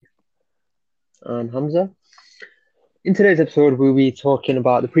and Hamza. In today's episode, we'll be talking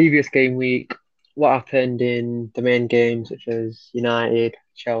about the previous game week, what happened in the main games such as United,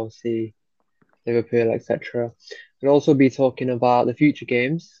 Chelsea, Liverpool, etc. We'll also be talking about the future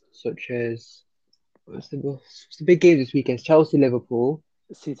games such as what's the big game this weekend? Chelsea, Liverpool,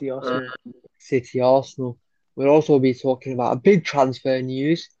 City and Arsenal. City, Arsenal. We'll also be talking about a big transfer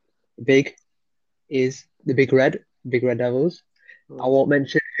news. Big is the Big Red Devils. I Oh, won't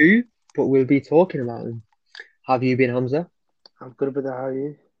mention who, but we'll be talking about them. Have you been, Hamza? I'm good with that. How are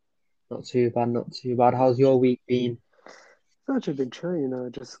you? Not too bad, not too bad. How's your week been? It's actually been chill,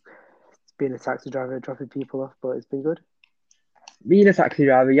 just being a taxi driver, dropping people off, but it's been good. Being a taxi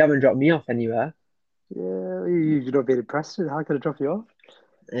driver, you haven't dropped me off anywhere. Yeah, you're not being impressed. How can I drop you off?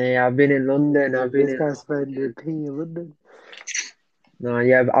 I've been in London. I've been This in. guy's spending P in London. No,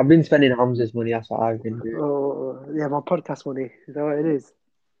 yeah, I've been spending Hamza's money. That's what I've been doing. Oh, yeah, my podcast money. Is that what it is?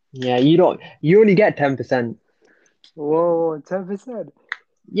 Yeah, you don't. You only get 10%. Whoa, 10%.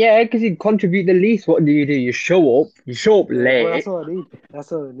 Yeah, because you contribute the least. What do? You show up. You show up Yeah, but that's late. all I need.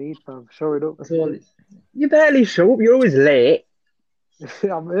 That's all I need, fam. Show it up. That's all. You barely show up. You're always late.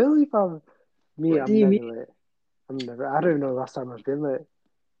 I'm early, fam. Me, What do I'm you mean? never late. I'm never. I don't even know the last time I've been late.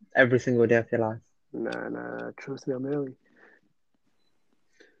 Every single day of your life. Nah. Trust me, I'm early.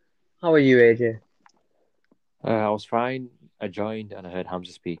 How are you, AJ? I was fine. I joined and I heard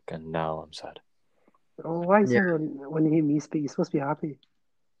Hamza speak, and now I'm sad. Oh, why Yeah. so when you hear me speak, you're supposed to be happy?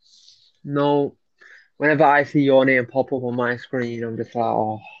 No. Whenever I see your name pop up on my screen, I'm just like,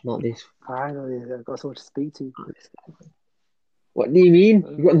 oh, not this. Finally, I've got someone to speak to. Not this. What do you mean?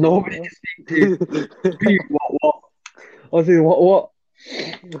 You've got nobody Uh, to speak to. Who, what? I was thinking, what?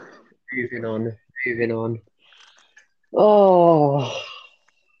 Moving on, moving on. Oh,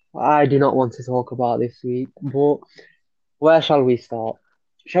 I do not want to talk about this week, but where shall we start?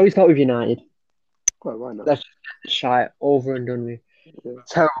 Shall we start with United? well, why not? Let's just get the shite over and done with. Yeah.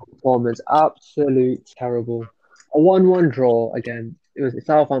 Terrible performance, absolute terrible. A 1-1 draw again. It was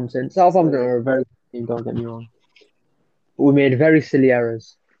Southampton. Southampton So, are a very good team, don't get me wrong. But we made very silly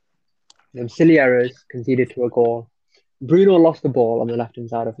errors. Them silly errors conceded to a goal. Bruno lost the ball on the left hand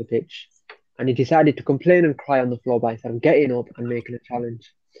side of the pitch, and he decided to complain and cry on the floor by instead of getting up and making a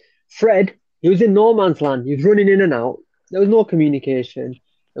challenge. Fred, he was in no man's land. He was running in and out. There was no communication.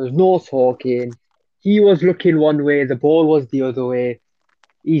 There was no talking. He was looking one way, the ball was the other way.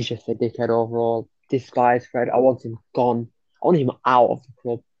 He's just a dickhead overall. Despise Fred. I want him gone. I want him out of the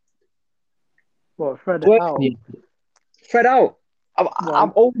club. what, Fred Worse than out? you. Fred out. I've Why?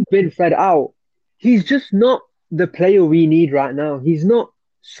 always been Fred out. He's just not the player we need right now. He's not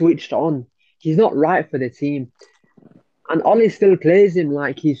switched on. He's not right for the team. And Ollie still plays him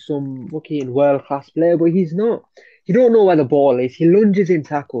like he's some fucking world class player, but he's not. He don't know where the ball is. He lunges in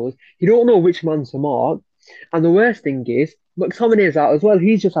tackles. He don't know which man to mark. And the worst thing is, McTominay's out as well.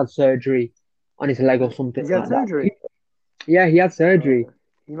 He's just had surgery on his leg or something He's had like that. surgery. Yeah, he had surgery.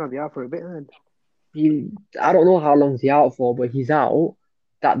 He might be out for a bit then. He, I don't know how long's he out for, but he's out.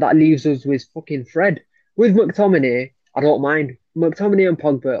 That leaves us with fucking Fred. With McTominay, I don't mind. McTominay and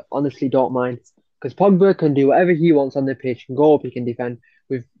Pogba honestly don't mind because Pogba can do whatever he wants on the pitch, can go up, he can defend.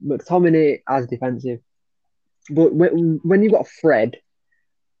 With McTominay as defensive, but when you got Fred,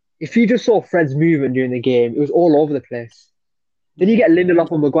 if you just saw Fred's movement during the game, it was all over the place. Then you Yeah. get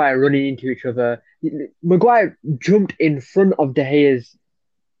Lindelof and Maguire running into each other. Maguire jumped in front of De Gea's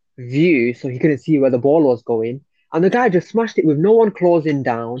view so he couldn't see where the ball was going. And the guy just smashed it with no one closing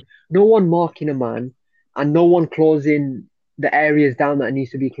down, no one marking a man, and no one closing the areas down that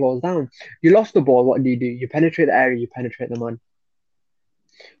needs to be closed down. You lost the ball, what do? You penetrate the area, you penetrate the man,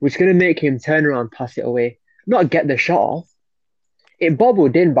 which is going to make him turn around, pass it away, not get the shot off. It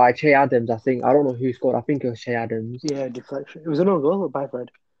bobbled in by Che Adams, I think. I don't know who scored. I think it was Che Adams. Yeah, deflection. It was an own goal by Fred.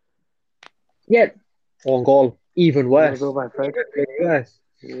 Yeah, on goal, even It was an own worse. goal by Fred. Even worse.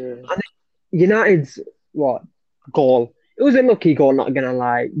 Yeah. And United's what goal? It was a lucky goal, not gonna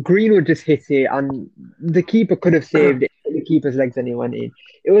lie. Greenwood just hit it, and the keeper could have saved it. The keeper's legs and it went in.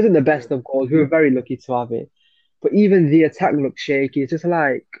 It wasn't the Yeah. best of goals. We were very lucky to have it. But even the attack looked shaky. It's just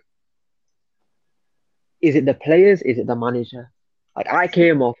like, is it the players? Is it the manager? Like I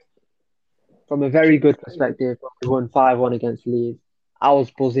came off from a very good perspective. We won 5-1 against Leeds. I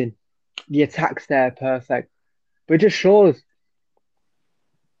was buzzing. The attack's there, perfect. But it just shows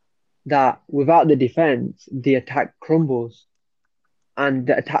that without the defense, the attack crumbles. And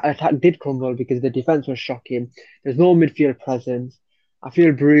the attack did crumble because the defense was shocking. There's no midfield presence. I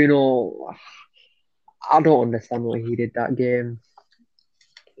feel Bruno. I don't understand what he did that game.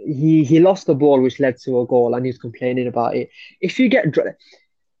 He lost the ball, which led to a goal, and he's complaining about it. If you get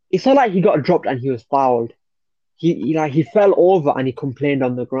it's not like he got dropped and he was fouled. He fell over and he complained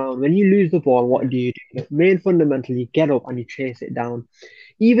on the ground. When you lose the ball, what Yeah, do you do? Main fundamentally, you get up and you chase it down.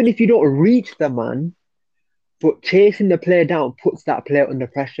 Even if you don't reach the man, but chasing the player down puts that player under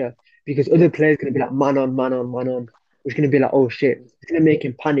pressure because other yeah. players going to be like man on, man on, man on, which is going to be like, oh shit, it's going to make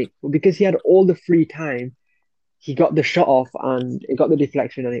him panic. But because he had all the free time, he got the shot off and it got the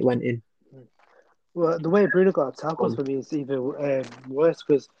deflection and it went in. Well, the way Bruno got tackles for me is even worse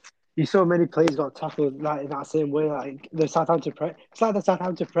because you saw many players got tackled like in that same way. Like the Southampton press, it's like the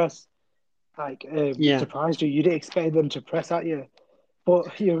Southampton press like Yeah, surprised you. You didn't expect them to press at you,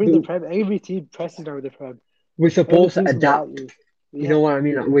 but you're in the but Prem. Every team presses now in the Prem. we're Every supposed to team's coming at adapt. you. You know Yeah, what I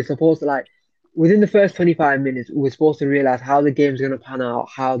mean? Like, we're supposed to like within the first 25 minutes, we're supposed to realize how the game's going to pan out,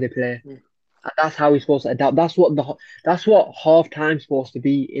 how they play. yeah. And that's how we're supposed to adapt. That's what half time's supposed to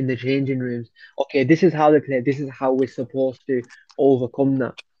be in the changing rooms. Okay, this is how they play. This is how we're supposed to overcome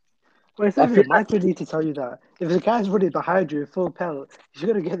that. Well, it's I not feel even like micro need to tell you that. If the guy's running behind you full pelt,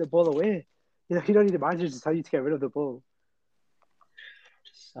 you're gonna get the ball away. You don't need a manager to tell you to get rid of the ball.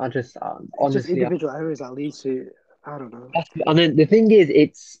 I just It's just honestly, individual errors that leads to I don't know. and then the thing is,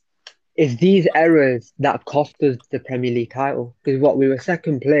 it's these errors that cost us the Premier League title. Because what we were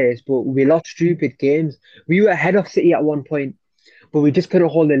second place, but we lost stupid games. We were ahead of City at one point, but we just couldn't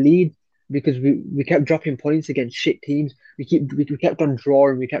hold the lead because we kept dropping points against shit teams. We kept on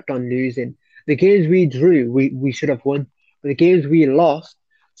drawing, we kept on losing. The games we drew, we should have won. But the games we lost,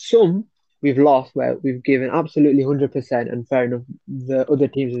 some we've lost where we've given absolutely 100%, and fair enough, the other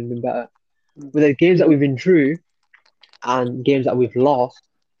teams have been better. But the games that we've been through and games that we've lost,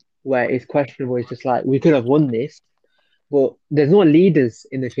 where it's questionable, it's just like we could have won this, but there's no leaders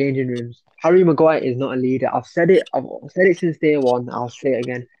in the changing rooms. Harry Maguire is not a leader. I've said it since day one. I'll say it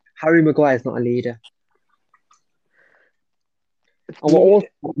again. Harry Maguire is not a leader. And You what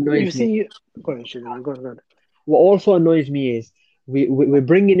you annoys me, see, go on, Shannon, go on, go on. what also annoys me is we're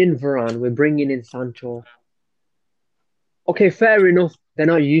bringing in Varane, we're bringing in Sancho. Okay, fair enough. They're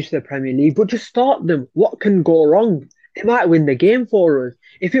not used to the Premier League, but just start them. What can go wrong? They might win the game for us.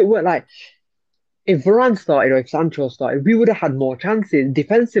 If it were like if Varane started or if Sancho started, we would have had more chances.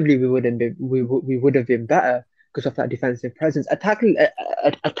 Defensively, we would have been better because of that defensive presence.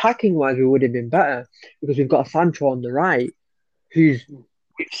 Attacking wise, we would have been better because we've got Sancho on the right, who's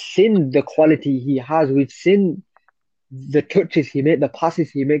we've seen the quality he has. We've seen the touches he makes, the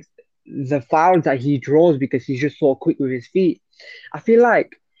passes he makes, the fouls that he draws because he's just so quick with his feet. I feel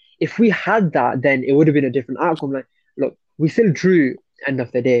like if we had that, then it would have been a different outcome. Like, look, we still drew end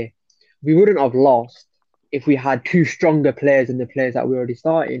of the day. We wouldn't have lost if we had two stronger players than the players that we already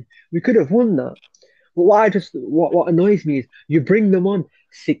starting. We could have won that. But what annoys me is you bring them on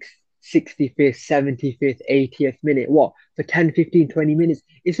 65th, 75th, 80th minute. What? For 10, 15, 20 minutes?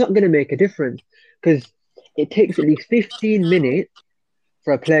 It's not going to make a difference because it takes at least 15 minutes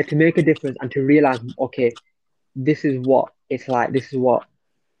for a player to make a difference and to realize, okay, this is what it's like. This is what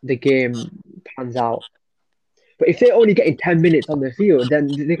the game pans out. But if they're only getting 10 minutes on the field, then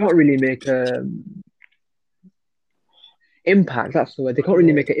they can't really make a impact. That's the word. They can't really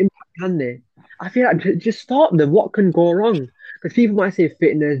Yeah, make an impact, can they? I feel like just start them. What can go wrong? Because people might say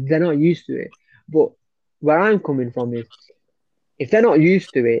fitness, they're not used to it. But where I'm coming from is if they're not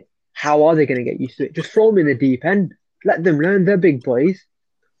used to it, how are they going to get used to it? Just throw them in the deep end. Let them learn. They're big boys.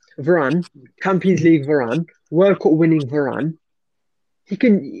 Varane, Champions League Varane, World Cup winning Varane.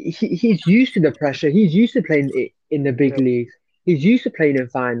 He's used to the pressure. He's used to playing in the big yeah. leagues. He's used to playing in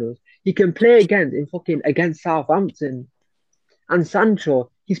finals. He can play against Southampton and Sancho.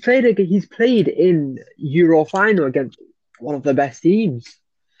 He's played in Euro final against one of the best teams,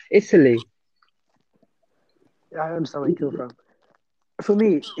 Italy. I understand where you come from. For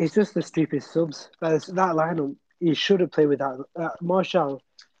me, it's just the stupid subs. That lineup, he should have played with that. Martial,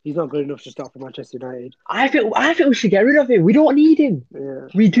 he's not good enough to start for Manchester United. I think we should get rid of him. We don't need him. Yeah,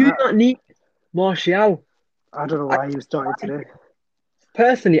 We do not need Martial. I don't know I, why he was starting today.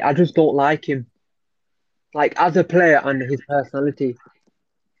 personally, I just don't like him. Like as a player and his personality.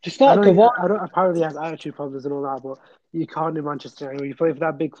 Just I start know, Cavani. I don't. Apparently, he has attitude problems and all that, but you can't in Manchester United. When you play for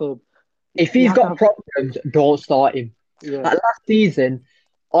that big club, If you he's have to got have. problems, don't start him. Yeah, Like last season,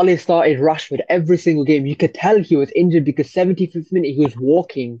 Ollie started Rashford every single game. You could tell he was injured because 75th minute he was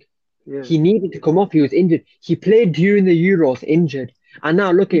walking. yeah, He needed to come off. He was injured. He played during the Euros injured. And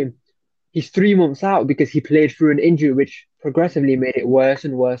now look at him. He's 3 months out because he played through an injury which progressively made it worse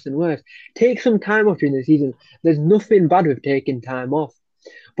and worse and worse. Take some time off during the season. There's nothing bad with taking time off.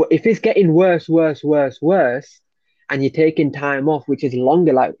 But if it's getting worse, worse, worse, worse, and you're taking time off, which is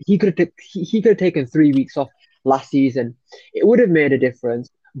longer, like he could have taken 3 weeks off last season, it would have made a difference.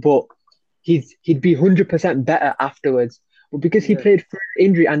 but he'd be 100% better afterwards. But because he Yeah. played through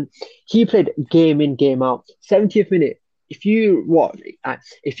injury and he played game in, game out, 70th minute. If you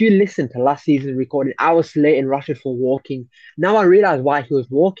listen to last season's recording, I was slating Rashford for walking. Now I realize why he was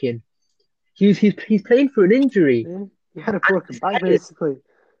walking. He's playing through an injury. Yeah. He had a broken back And basically.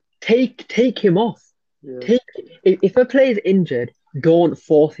 take him off. Yeah. Take if a player is injured, don't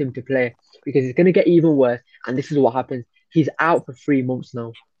force him to play because it's gonna get even worse. And this is what happens. He's out for 3 months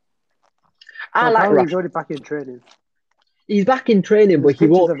now. But I like apparently he's Rashford. already back in training. He's back in training, There's but he pictures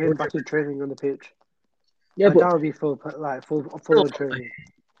won't of be him 100. back in training on the pitch. Yeah, I but doubt it'll be full no, on training.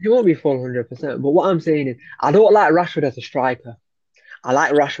 he won't be full 100%. But what I'm saying is, I don't like Rashford as a striker. I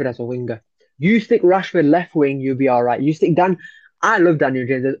like Rashford as a winger. You stick Rashford left wing, you'll be all right. You stick Dan. I love Daniel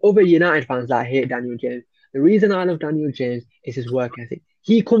James. There's other United fans that hate Daniel James. The reason I love Daniel James is his work ethic.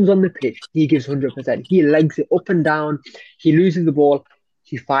 He comes on the pitch, he gives 100%. He legs it up and down. He loses the ball,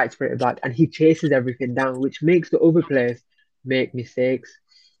 he fights for it back, and he chases everything down, which makes the other players make mistakes.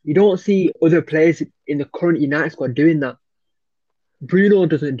 You don't see other players in the current United squad doing that. Bruno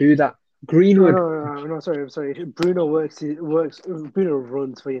doesn't do that. No, Greenwood, no, no, no, no, sorry, I'm sorry. Bruno works. Bruno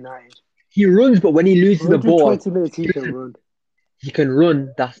runs for United. he runs, but when he loses For the ball, 120 minutes, he can run. he can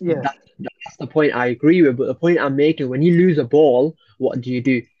run. Yeah. That's the point I agree with. But the point I'm making, when you lose a ball, what do?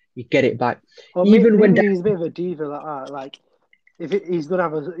 You get it back. Or Even when maybe he's a bit of a diva like that. Like he's gonna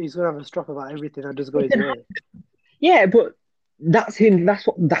have a strop about everything that doesn't go his way. yeah, but that's him.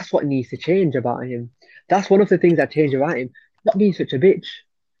 That's what needs to change about him. That's one of the things that change about him. Not being such a bitch.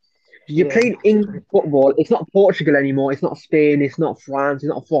 You're Yeah, playing English football. It's not Portugal anymore. It's not Spain. It's not France. It's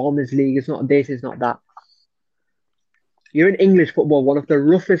not Farmers League. It's not this. It's not that. You're in English football, one of the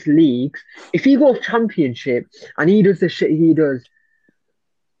roughest leagues. If he goes championship and he does the shit he does,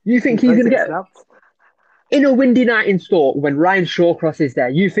 you think his he's legs gonna get get snapped. in a windy night in Stoke when Ryan Shawcross is there?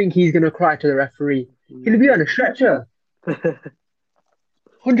 You think he's gonna cry to the referee? He'll be on No. a stretcher.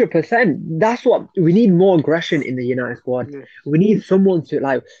 100%. That's what we need, more aggression in the United squad. Yeah, We need someone to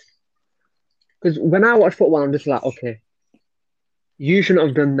like. Because when I watch football, I'm just like, okay, you shouldn't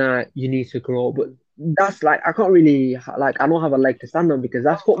have done that. You need to grow. But that's like, I can't really like. I don't have a leg to stand on because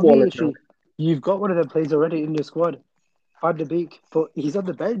that's for me, footballers now. literally, you've got one of the players already in your squad, Van de Beek, but he's on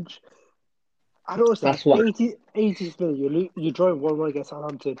the bench. I don't understand. That's what. 80th minute, you're drawing 1-1 against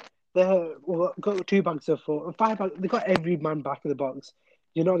Southampton. They're got two bags of four, five bags. They got every man back in the box.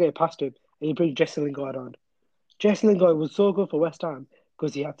 You're not getting past him, and you bring Jesse Lingard on. Jesse Lingard was so good for West Ham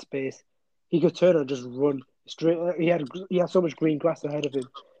because he had space. He could turn and just run straight. He had so much green grass ahead of him.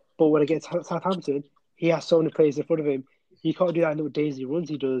 But when against Southampton, he has so many players in front of him. He can't do that little daisy runs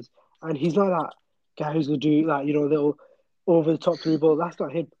he does, and he's not that guy who's gonna do like little over the top three ball. That's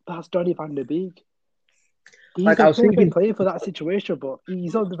not him. That's Donny van der Beek. He's Like I the was perfect thinking, player for that situation, but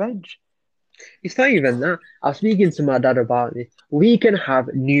he's on the bench. it's not even that. I was speaking to my dad about this. We can have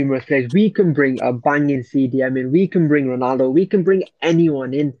numerous players. We can bring a banging CDM in. We can bring Ronaldo. We can bring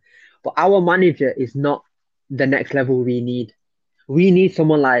anyone in. But our manager is not the next level we need. We need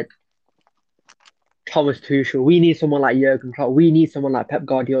someone like Thomas Tuchel. We need someone like Jurgen Klopp. We need someone like Pep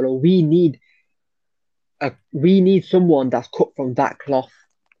Guardiola. We need someone that's cut from that cloth.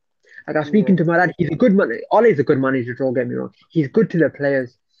 Like I was Yeah, speaking to my dad, he's a good man. Ollie's a good manager. Don't get me wrong. He's good to the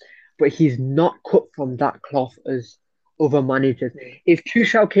players, but he's not cut from that cloth as other managers. yeah, If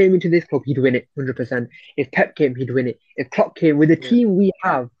Tuchel came into this club, he'd win it 100%. If Pep came, he'd win it. If Klopp came with the yeah, team we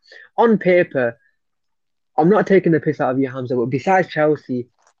have on paper, I'm not taking the piss out of you, Hamza, but besides Chelsea,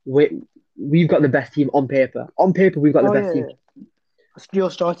 we've got the best team on paper. On paper, we've got the oh best yeah, team. yeah.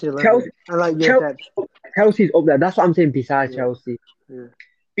 Your starting 11 Chelsea, and like your Chelsea, depth. Chelsea's up there. That's what I'm saying. Besides Yeah, Chelsea, yeah,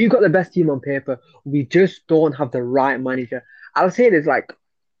 we've got the best team on paper. We just don't have the right manager. I'll say this: like,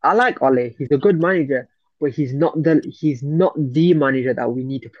 I like Ole. He's a good manager, but he's not the manager that we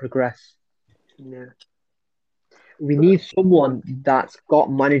need to progress. yeah. We But need someone that's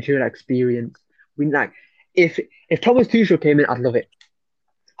got managerial experience. We like if Thomas Tuchel came in, I'd love it.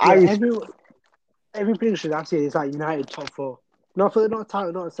 I yeah, respect. every prediction I've seen is like United top four. Not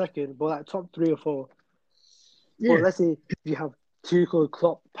title, not a second, but like top 3 or 4. But Yeah, let's say you have Tuchel,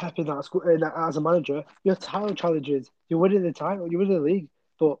 Klopp, Pep in as a manager, your title challenges, you're winning the title, you're winning the league.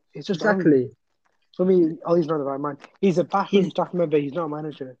 But it's just Ollie. exactly. For me, Ollie's not the right man. He's a backroom He's staff member. He's not a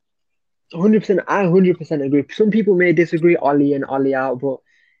manager. 100%. I 100% agree. Some people may disagree, Ollie and Ollie out, but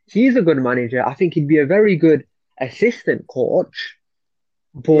he's a good manager. I think he'd be a very good assistant coach.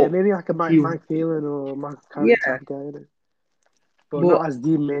 Yeah, But maybe like a he, Mike Phelan or Mark Carrick yeah, type guy, innit? But but not as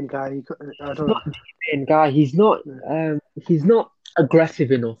the main guy. I he's don't not know. the main guy. He's not. Yeah, He's not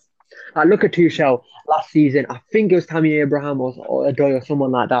aggressive enough. Like, look at Tuchel last season. I think it was Tammy Abraham or Adoy or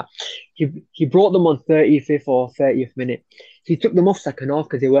someone like that. He brought them on 35th or 30th minute. He took them off second half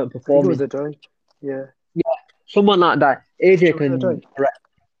because they weren't I think it was performing. a die. Yeah. Yeah, someone like that. AJ It was a can die. correct.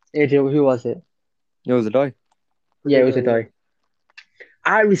 AJ, who was it? It was a die. Was Yeah, a it was die, yeah. Adoy.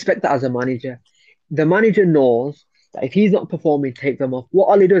 I respect that as a manager. The manager knows that if he's not performing, take them off. What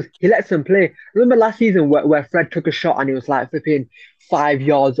Ollie does, he lets them play. Remember last season where Fred took a shot and he was like flipping 5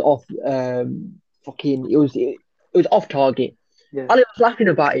 yards off, fucking, it was off target. Yeah. Ollie was laughing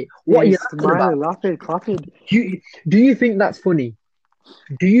about it. What are you He's laughing about? smiling, laughing, clapping. Do you think that's funny?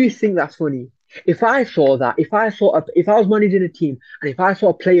 Do you think that's funny? If I saw that, if I was managing a team and if I saw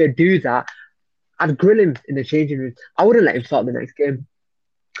a player do that, I'd grill him in the changing room. I wouldn't let him start the next game.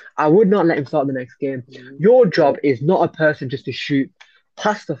 I would not let him start the next game. Mhm. Your job is not a person just to shoot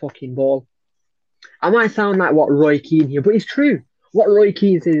past the fucking ball. I might sound like what Roy Keane here, but it's true. What Roy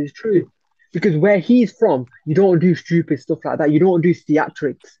Keane says is true. Because where he's from, you don't do stupid stuff like that. You don't do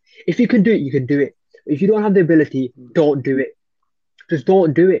theatrics. If you can do it, you can do it. If you don't have the ability, don't do it. Just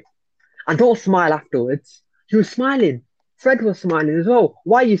don't do it. And don't smile afterwards. He was smiling. Fred was smiling as well.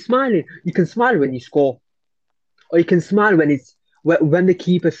 Why are you smiling? You can smile when you score. Or you can smile when the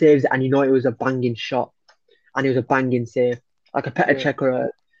keeper saves it and you know it was a banging shot and it was a banging save. Like a Petr Yeah. Cech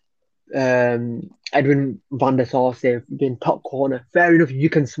or Edwin van der Sar save being top corner. Fair enough, you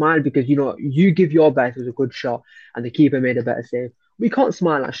can smile because you know you give your best, it was a good shot and the keeper made a better save. We can't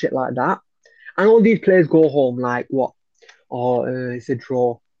smile at shit like that. And all these players go home like what? Oh, it's a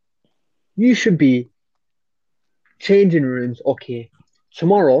draw. You should be changing rooms. Okay,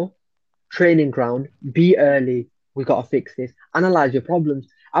 tomorrow training ground, be early. We got to fix this. Analyze your problems.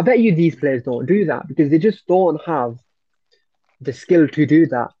 I bet you these players don't do that because they just don't have the skill to do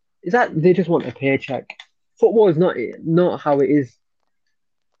that. Is that they just want a paycheck? Football is not how it is,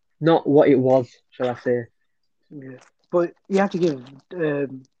 not what it was, shall I say? Yeah. But you have to give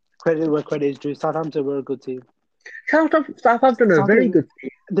credit where credit is due. Southampton were a good team. Southampton are a very Southampton, good team.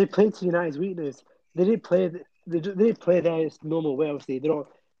 they played to United's weakness. They didn't play. They didn't play their normal way. Obviously, they don't.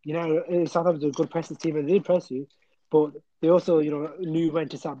 Southampton's a good pressing team, and they did press you, but they also, knew when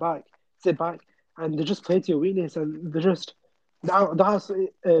to sit back, and they just played to your weakness, and they just that's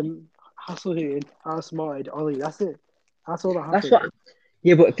hustle hitting, outsmarted Ollie. That's it. That's all that That's happened. what.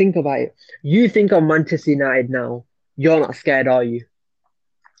 Yeah, but think about it. You think of Manchester United now. You're not scared, are you?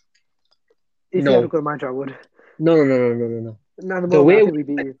 If you had a No, good manager, I would. no, no, no, no, no, no, no. Now at the The moment, I way think we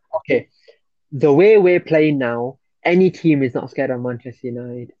beat you. okay, the way we're playing now, any team is not scared of Manchester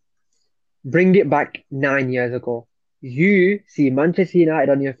United. Bring it back 9 years ago. You see Manchester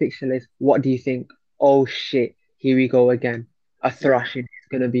United on your fixture list. What do you think? Oh shit, here we go again. A Yeah, thrashing is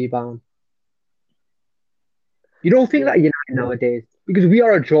gonna be bound. You don't think yeah, that United nowadays because we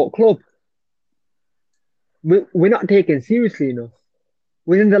are a joke club. We're not taken seriously enough.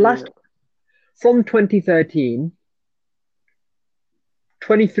 Within the yeah, last from 2013,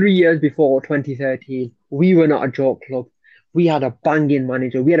 23 years before 2013, we were not a joke club. We had a banging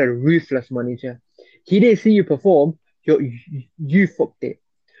manager. We had a ruthless manager. He didn't see you perform. You fucked it.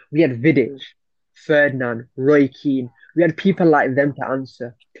 We had Vidic, yeah. Ferdinand, Roy Keane. We had people like them to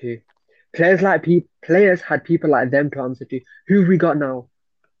answer to. Players had people like them to answer to. Who have we got now?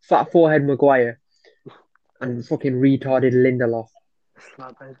 Fat forehead Maguire and fucking retarded Lindelof It's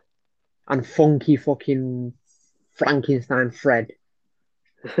not bad. and funky fucking Frankenstein Fred.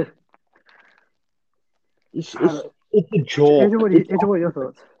 It's I it's don't- it's a joke. Adrian, what are your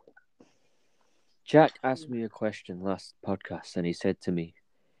thoughts? Jack asked me a question last podcast and he said to me,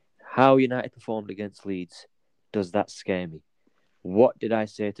 how United performed against Leeds, does that scare me? What did I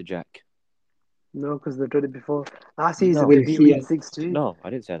say to Jack? No, because they've done it before. Last season, No, they We'll beat see. Leeds 6-2. no, I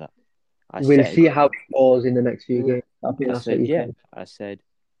didn't say that. I We'll said, see how it goes in the next few Yeah. games. I think I that's what said, you yeah. said. I said,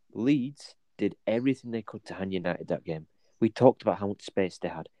 Leeds did everything they could to hand United that game. We talked about how much space they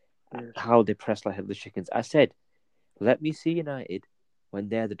had, Yeah. how they pressed like headless chickens. I said, let me see United when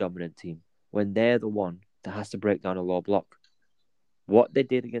they're the dominant team, when they're the one that has to break down a low block. What they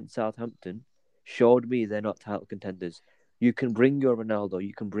did against Southampton showed me they're not title contenders. You can bring your Ronaldo,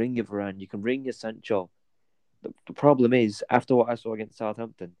 you can bring your Varane, you can bring your Sancho. The problem is, after what I saw against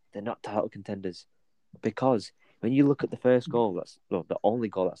Southampton, they're not title contenders. Because when you look at the first goal, the only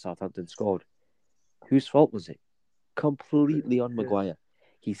goal that Southampton scored, whose fault was it? Completely on Yeah. Maguire.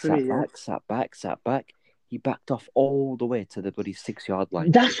 He For me, sat back. He backed off all the way to the bloody 6 yard line.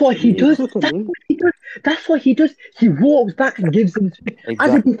 That's what he He does. took a That's knee. what he does. That's what he does. He walks back and gives them space.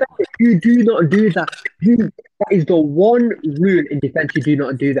 As a Exactly. defender, you do not do that. That is the one rule in defense. You do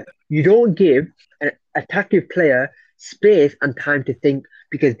not do that. You don't give an attacking player space and time to think.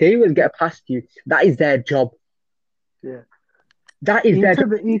 because they will get past you. That is their job. Yeah. That is He their job.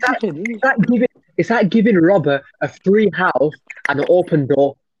 took the, he took it. He, It's like giving Robber a free house and an open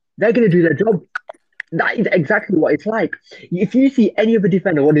door. They're gonna do their job. That is exactly what it's like. If you see any other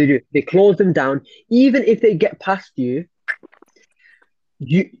defender, what do? They close them down. Even if they get past you,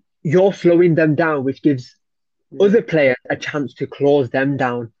 you you're slowing them down, which gives yeah. other players a chance to close them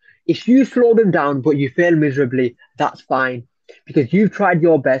down. If you slow them down but you fail miserably, that's fine because you've tried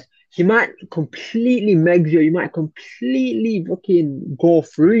your best. He might completely meg you, you might completely fucking go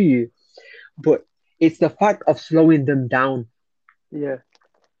through you, but it's the fact of slowing them down. Yeah.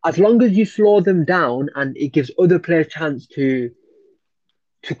 As long as you slow them down and it gives other players a chance to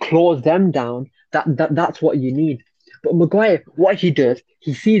close them down, that's what you need. But Maguire, what he does,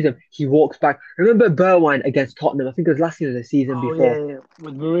 he sees them, he walks back. Remember Bergwijn against Tottenham? I think it was last year or the season Oh before. yeah.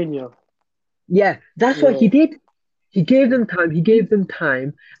 With Mourinho. Yeah, that's what Yeah. he did. He gave them time. He gave them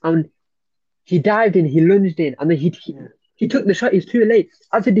time, and he dived in. He lunged in, and then Yeah. he took the shot. It's too late.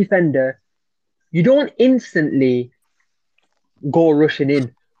 As a defender, you don't instantly go rushing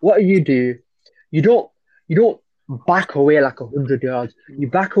in. What do? You don't you don't back away like 100 yards. You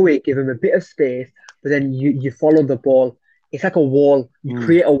Mm. back away, give him a bit of space, but then you follow the ball. It's like a wall. You Mm.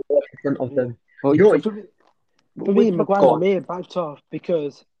 create a wall in front of Yeah. them. Well, You For, don't for me, for me, with Maguire go McGuire, on. may have backed off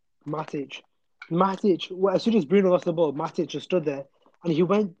because Matic. Well, as soon as Bruno lost the ball, Matic just stood there, and he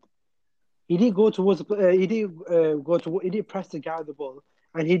went. He didn't go towards the. He didn't go to. He didn't press the guy with the ball,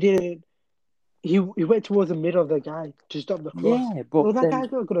 and he didn't. He went towards the middle of the guy to stop the cross. yeah, but Well, that then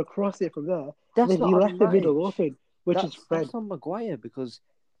guy's not going to cross it from there. And that's then he not on left the middle Matic. open, which is Fred. That's on Maguire because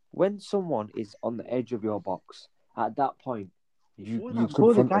when someone is on the edge of your box, at that point, you Before the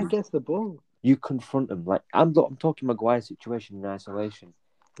confront guy them. gets the ball. You confront them. Like I'm talking Maguire's situation in isolation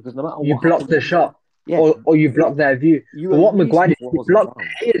because no matter You what block happens, the shot, yeah, or you block their view. you But at what least Maguire did, he close it blocked down.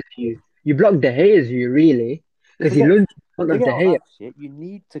 De Gea's view. You blocked De Gea's view, really, because he Forget lunged in front of forget De all Gea. that shit. You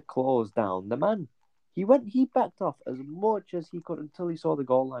need to close down the man. He backed off as much as he could until he saw the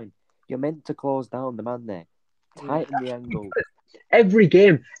goal line. You're meant to close down the man there, tighten the angle. Every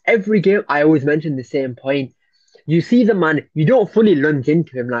game, I always mention the same point. You see the man, you don't fully lunge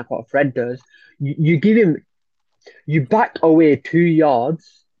into him like what Fred does. You give him, you back away 2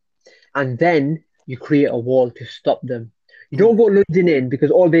 yards, and then you create a wall to stop them. You Mm. don't go lunging in because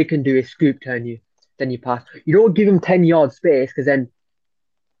all they can do is scoop turn you, then you pass. You don't give them 10 yards space because then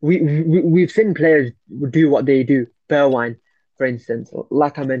we've seen players do what they do. Bergwijn, for instance,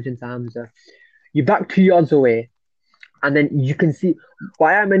 like I mentioned to Hamza, you back 2 yards away, and then you can see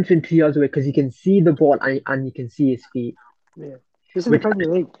why I mentioned 2 yards away because you can see the ball and you can see his feet. Yeah. This is the Which Premier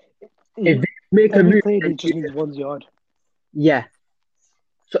League. if He, they make a every move, player then just needs 1 yard. yeah.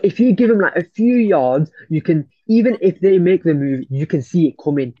 So if you give them like a few yards, you can even if they make the move, you can see it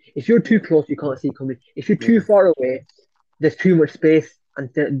coming. If you're too Yeah. close, you can't see it coming. If you're too Yeah. far away, there's too much space and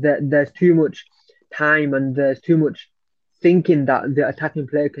there's too much time and there's too much thinking that the attacking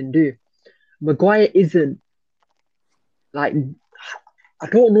player can do. Maguire isn't like I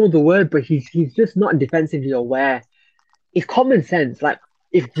don't know the word, but he's just not defensively aware. It's common sense. Like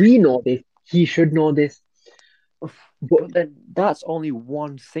if we know this, he should know this. But But then that's only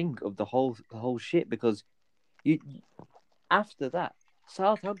one thing of the whole shit because you after that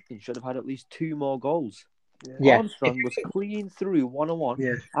Southampton should have had at least two more goals. Yeah. yeah, Armstrong was clean through 1-on-1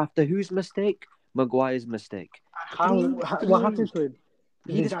 yeah. after whose mistake? Maguire's mistake. Clean What through. happened to him?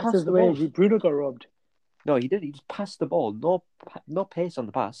 He This just acts as passed the the way ball. Bruno got robbed. No, he did. He just passed the ball. No pace on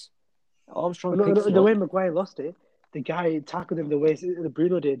the pass. Oh, Armstrong no, picks no, it the up. way Maguire lost it, the guy tackled him the way the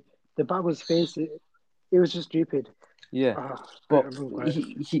Bruno did. The back was face. It was just stupid. Yeah, Ah, but Maguire.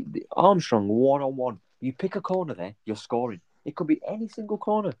 Armstrong 1-on-1. You pick a corner there, you're scoring. It could be any single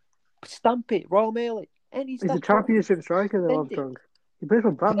corner. Stamp it, Royal Mail it, any He's a stamp corner. championship striker, though, Send it. Armstrong. He played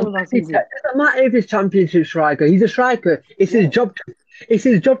for Doesn't Blackburn last matter season. doesn't matter if he's championship striker. He's a striker. It's his Yeah. job. It's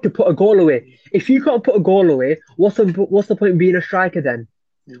his job to put a goal away. If you can't put a goal away, what's the point in being a striker then?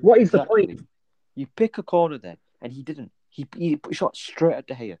 What is the point? Exactly. You pick a corner there, and he didn't. He shot straight at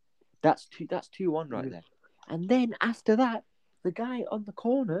De Gea. That's 2-1 right there. And then after that, the guy on the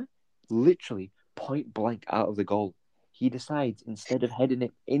corner, literally point blank out of the goal, he decides instead of heading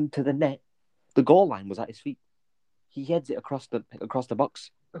it into the net, the goal line was at his feet. He heads it across the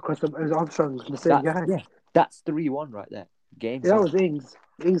box. Of course, it was Armstrong, the same guy. That's 3-1 right there. Game Yeah, that set. was Ings.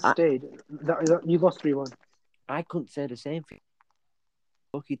 Ings I, stayed. You lost 3-1. I couldn't say the same thing.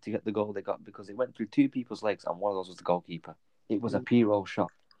 Lucky to get the goal they got because it went through two people's legs and one of those was the goalkeeper. It was a P-roll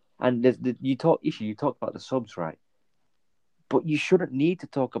shot. And you talk about the subs, right? But you shouldn't need to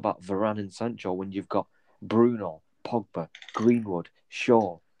talk about Varane and Sancho when you've got Bruno, Pogba, Greenwood,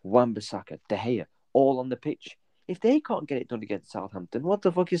 Shaw, Wan-Bissaka, De Gea, all on the pitch. If they can't get it done against Southampton, what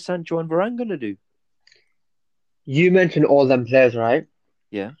the fuck is Sancho and Varane going to do? You mentioned all them players, right?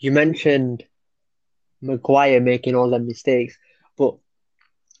 Yeah. You mentioned Maguire making all them mistakes, but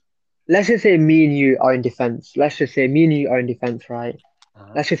let's just say me and you are in defense. Let's just say me and you are in defense, right?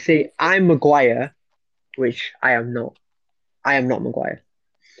 Uh-huh. Let's just say I'm Maguire, which I am not. I am not Maguire.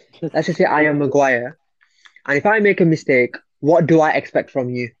 Let's just say I am Maguire, and if I make a mistake, what do I expect from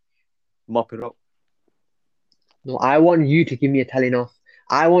you? Mop it up. No, I want you to give me a telling off.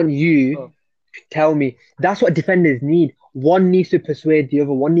 I want you Oh. to tell me. That's what defenders need. One needs to persuade the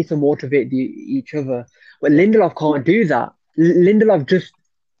other. One needs to motivate each other. But Yeah. Lindelof can't do that. Lindelof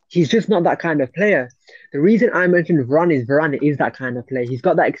he's just not that kind of player. The reason I mentioned Varane is that kind of player. He's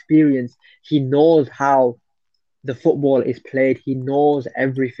got that experience. He knows how the football is played. He knows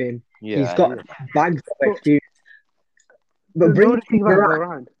everything. Yeah, He's I got agree. bags of But experience. But the bringing only thing in about Varane,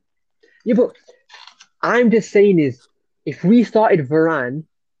 Varane, yeah, but I'm just saying is if we started Varane,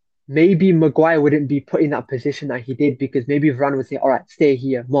 maybe Maguire wouldn't be put in that position that he did because maybe Varane would say, "All right, stay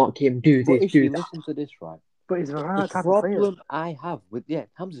here, mark him, do But this, if do you that." listen to this, right, but is Varane the that type of player? problem I have with,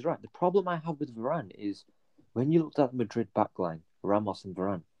 Hamza's right. The problem I have with Varane is when you looked at the Madrid backline, Ramos and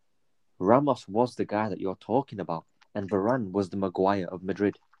Varane, Ramos was the guy that you're talking about, and Varane was the Maguire of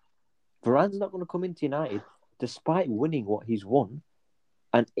Madrid. Varane's not going to come into United, despite winning what he's won,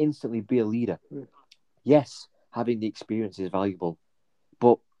 and instantly be a leader. Mm. Yes, having the experience is valuable,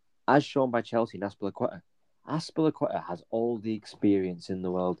 but as shown by Chelsea and Aspilicueta has all the experience in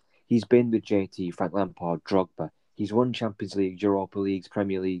the world. He's been with JT, Frank Lampard, Drogba. He's won Champions League, Europa Leagues,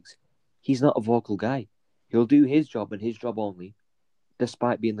 Premier Leagues. He's not a vocal guy. He'll do his job and his job only,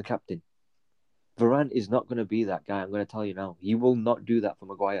 despite being the captain. Varane is not going to be that guy, I'm going to tell you now. He will not do that for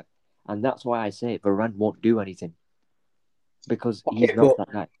Maguire. And that's why I say Varane won't do anything. Because Okay, he's not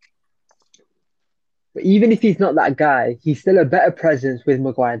that guy. but even if he's not that guy, he's still a better presence with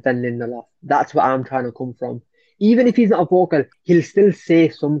Maguire than Lindelof. That's what I'm trying to come from. Even if he's not a vocal, he'll still say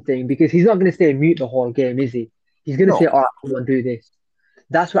something because he's not going to stay mute the whole game, is he? He's going to say, No. "All right, come on, do this."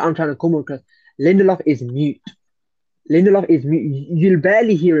 That's what I'm trying to come from because Lindelof is mute. Lindelof is mute. You'll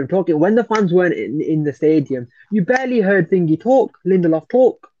barely hear him talking. When the fans weren't in the stadium, you barely heard Thingy talk, Lindelof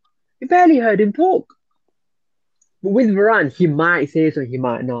talk. You barely heard him talk. But with Varane, he might say so, he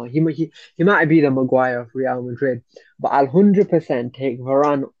might not. He might be the Maguire of Real Madrid. But I'll 100% take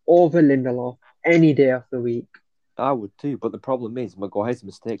Varane over Lindelof any day of the week. I would too, but the problem is Maguire's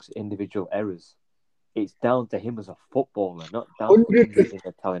mistakes are individual errors. It's down to him as a footballer, not down to him 100%, getting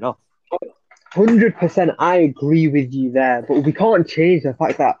a telling off. 100% I agree with you there. But we can't change the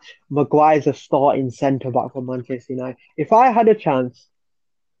fact that Maguire's a starting centre back for Manchester United. If I had a chance,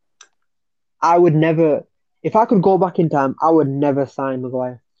 I would never, if I could go back in time, I would never sign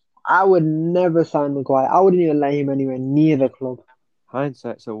Maguire. I would never sign Maguire. I wouldn't even let him anywhere near the club.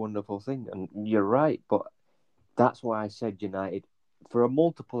 Hindsight's a wonderful thing, and you're right, but that's why I said United, for a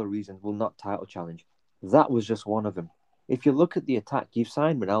multiple of reasons, will not title challenge. That was just one of them. If you look at the attack, you've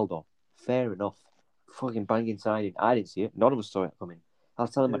signed Ronaldo. Fair enough. Fucking banging signing. I didn't see it. None of us saw it coming. I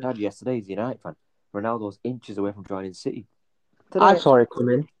was telling my dad yesterday, he's a United fan. Ronaldo's inches away from joining City. I Today, saw it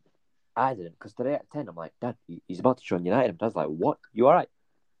coming. I didn't, because today at 10, I'm like, Dad, he's about to join United. And Dad's like, what? You all right?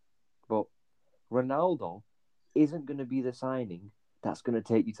 But Ronaldo isn't going to be the signing that's going to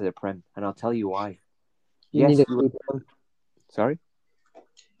take you to the Prem, and I'll tell you why. You need Yes, a you keeper. Sorry?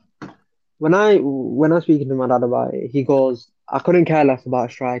 When I was speaking to my dad about it, he goes, "I couldn't care less about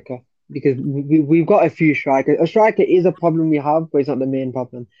a striker because we've got a few strikers. A striker is a problem we have, but it's not the main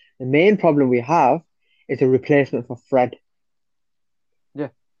problem. The main problem we have is a replacement for Fred. Yeah,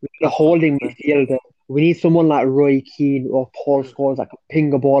 We need a that's totally holding fair. midfielder. We need someone like Roy Keane or Paul Scholes that can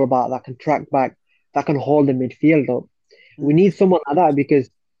ping a ball about, that can track back, that can hold the midfield up. We need someone like that because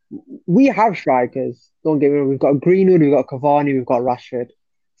we have strikers. Don't get me wrong. We've got Greenwood, we've got Cavani, we've got Rashford.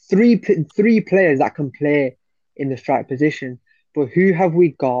 Three players that can play in the strike position. But who have we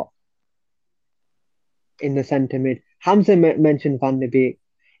got in the centre mid? Hamza mentioned Van der Beek.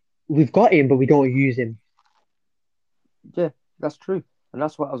 We've got him, but we don't use him. Yeah, that's true. And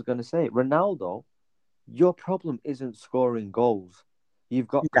that's what I was going to say. Ronaldo, your problem isn't scoring goals. You've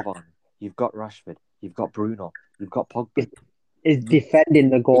got Yeah. Cavani, you've got Rashford, you've got Bruno, you've got Pogba. Is defending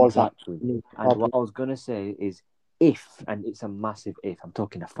the goals. Exactly. And what I was going to say is if, and it's a massive if, I'm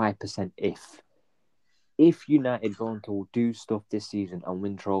talking a 5% if United going to do stuff this season and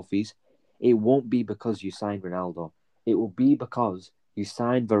win trophies, it won't be because you signed Ronaldo. It will be because you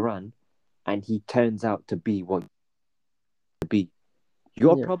signed Varane and he turns out to be what to be.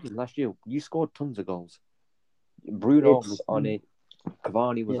 Your problem last year, you scored tons of goals. Bruno It's was on it.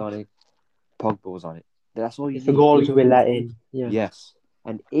 Cavani was yeah. on it. Pogba was on it. That's all you It's the need. goals we let in. Yeah. Yes.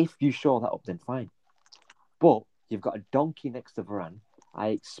 And if you show that up, then fine. But you've got a donkey next to Varane. I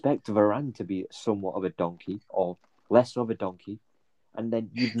expect Varane to be somewhat of a donkey or less of a donkey. And then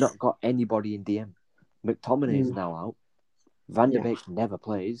you've not got anybody in DM. McTominay is now out. Van der Beek never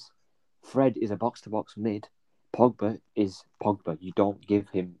plays. Fred is a box-to-box mid. Pogba is Pogba. You don't give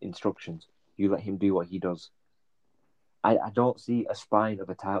him instructions. You let him do what he does. I don't see a spine of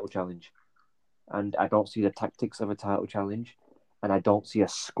a title challenge. And I don't see the tactics of a title challenge. And I don't see a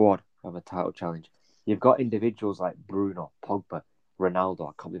squad of a title challenge. You've got individuals like Bruno, Pogba, Ronaldo.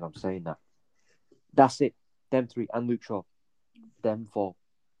 I can't believe I'm saying that. That's it. Them three. And Luke Shaw. Them four.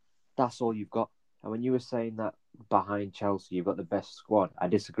 That's all you've got. And when you were saying that behind Chelsea, you've got the best squad, I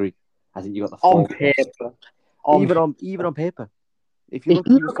disagree. I think you got the On fourth best. paper. Even on paper. If you If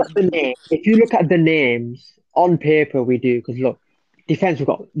you look at the name, if you look at the names on paper, we do. Because look, defense we've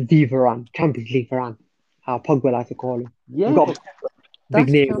got the Varane, Champions League Varane, how Pogba likes to call him. We've yeah, got big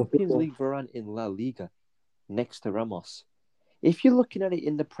that's name of Champions football. League Varane in La Liga, next to Ramos. If you're looking at it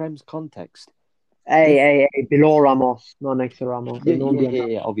in the Prem's context, Hey, below Ramos, not next to Ramos.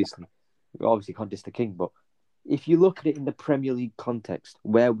 yeah, obviously can't diss the king. But if you look at it in the Premier League context,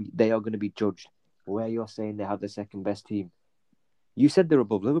 where they are going to be judged, where you're saying they have the second best team, you said they're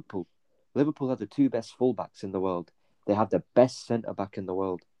above Liverpool. Liverpool have the two best fullbacks in the world. They have the best centre back in the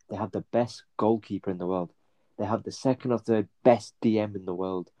world. They have the best goalkeeper in the world. They have the second or third best DM in the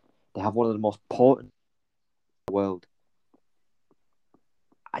world. They have one of the most potent in the world.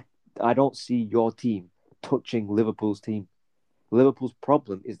 I don't see your team touching Liverpool's team. Liverpool's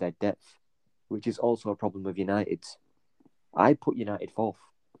problem is their depth, which is also a problem of United's. I put United fourth.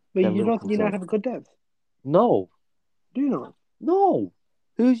 But you don't think United have a good depth? No. Do you not? No.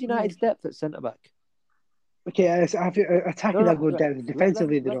 Who's United's depth at centre back? Okay, attacking that good depth.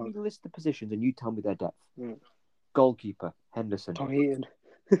 Defensively, they don't. Let me list the positions and you tell me their depth. Yeah. Goalkeeper, Henderson. Tom Heaton.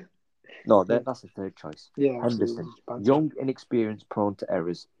 No, that's the third choice. Yeah, Henderson. Young, inexperienced, prone to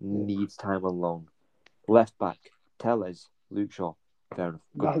errors, needs time on loan. Left back, Tellez, Luke Shaw. Fair enough.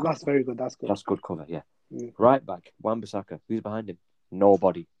 That's very good. That's good. That's good cover, yeah. Right back, Wan-Bissaka. Who's behind him?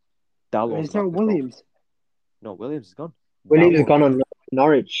 Nobody. Dalot's it's not Williams. No, Williams is gone. Williams has gone on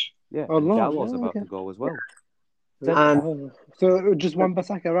Norwich. Yeah, and Dalot's about to go as well. And so just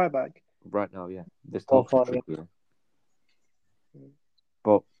Wan-Bissaka right back? Right now, yeah. This talk is tricky.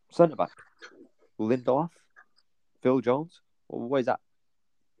 But centre back, Lindelof, Phil Jones. What is that?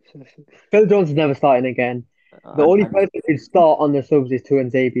 Phil Jones is never starting again. The only person who'd start on the subs is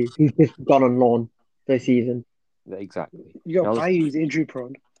Tuanzebe, who's just gone on loan this season. Exactly. You got Baye, who's injury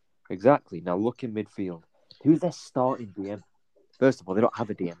prone. Exactly. Now look in midfield. Who's their starting DM? First of all, they don't have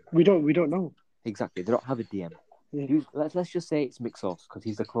a DM. We don't know. Exactly. They don't have a DM. Yeah. Let's just say it's Mixos because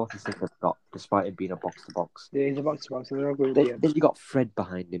he's the closest thing they've got, despite him being a box to box. Yeah, he's a box to box. So they're not good. Then you got Fred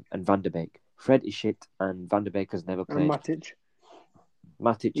behind him and Van der Beek. Fred is shit, and Van der Beek has never played. And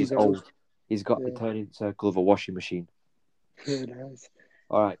Matic is old. He's got the turning circle of a washing machine. Yeah, nice.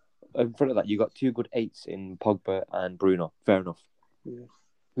 All right. In front of that, you got two good eights in Pogba and Bruno. Fair enough. Yeah.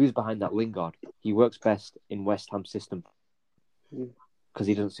 Who's behind that? Lingard. He works best in West Ham system because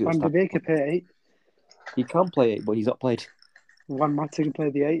he doesn't suit Van der Beek can play 8. He can play 8, but he's not played. Matic can play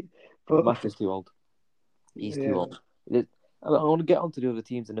the 8. But Matic's too old. He's too old. I want to get on to the other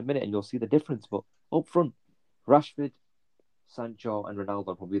teams in a minute, and you'll see the difference. But up front, Rashford, Sancho, and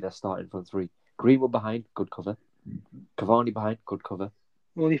Ronaldo will be their starting front three. Greenwood behind, good cover. Cavani behind, good cover.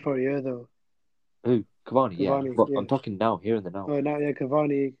 Only for a year though. Who? Cavani, yeah. But I'm talking now, here and the now. Oh, now, yeah,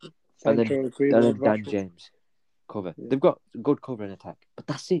 Cavani, Sancho, Greenwood, and Dan James, cover. Yeah. They've got good cover in attack, but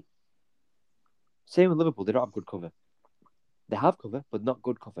that's it. Same with Liverpool, they don't have good cover. They have cover, but not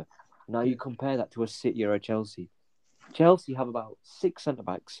good cover. Now you compare that to a City or a Chelsea. Chelsea have about 6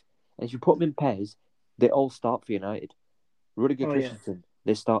 centre-backs, and if you put them in pairs, they all start for United. Rudiger Christensen,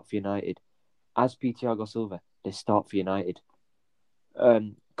 they start for United. Aspi Thiago Silva, they start for United.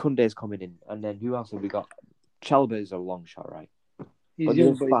 Kunde's coming in, and then who else have we got? Chalobah is a long shot, right? But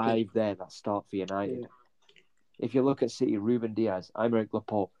there's 5 there that start for United. Yeah. If you look at City, Ruben Diaz, Aymeric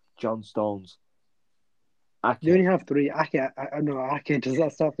Laporte, John Stones, Ake. They only have 3. Ake does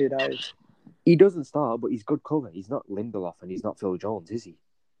not start for United. He doesn't start, but he's good cover. He's not Lindelof and he's not Phil Jones, is he?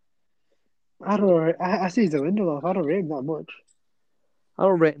 I don't know. I see he's a Lindelof. I don't rate him that much. I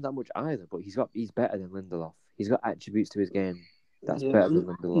don't rate him that much either, but he's better than Lindelof. He's got attributes to his game that's better than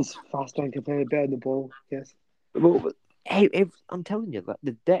Lindelof. He's faster and can play better than the ball, yes. But I'm telling you,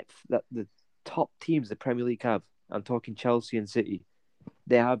 the depth that the top teams the Premier League have, I'm talking Chelsea and City,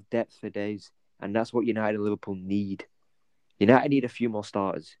 they have depth for days. And that's what United and Liverpool need. United need a few more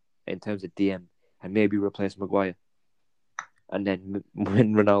starters in terms of DM and maybe replace Maguire. And then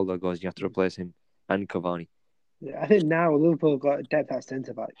when Ronaldo goes, you have to replace him and Cavani. Yeah, I think now Liverpool got depth at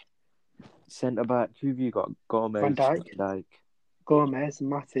centre back. Centre back, who have you got? Gomez, Van Dijk. Gomez,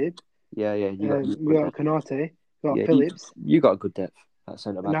 Matip. Yeah, We got Konate. We got Phillips. You got a good depth at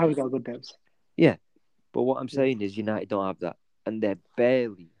centre back. Now we got good depth. Yeah, but what I'm saying is United don't have that, and they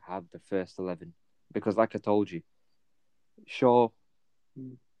barely have the first 11 because, like I told you, Shaw,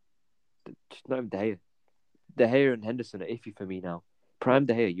 just not even De Gea. De Gea and Henderson are iffy for me now. Prime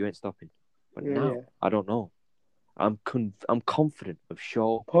De Gea, you ain't stopping. But now, I don't know. I'm confident of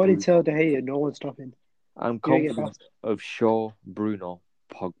Shaw. Ponytail De Gea, no one's stopping. I'm confident of Shaw, Bruno,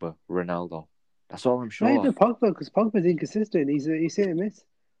 Pogba, Ronaldo. That's all I'm sure. Not even Pogba, because Pogba's inconsistent. He's hit and miss.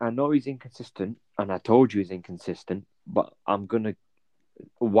 I know he's inconsistent, and I told you he's inconsistent, but I'm going to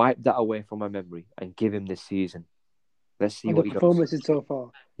wipe that away from my memory and give him this season. Let's see what he does. The performances so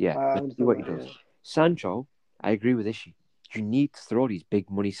far. Yeah, let's see what he does. Sancho, I agree with Ishi. You need to throw these big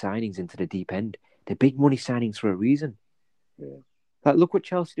money signings into the deep end. They're big money signings for a reason. Yeah. Like, look what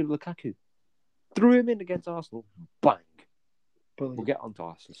Chelsea did with Lukaku. Threw him in against Arsenal. Bang. Brilliant. We'll get on to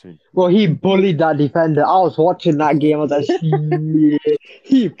Arsenal soon. Well, he bullied that defender. I was watching that game. I was like, shit.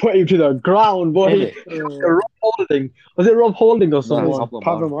 He put him to the ground, boy. Rob Holding. Was it Rob Holding or someone? No,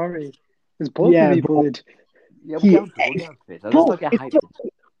 Pablo Mari. It's both of me bullied. Yeah, we'll get on to it. Let's not get hyped.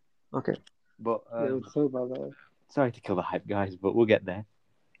 Okay. But, so about that. Sorry to kill the hype, guys, but we'll get there.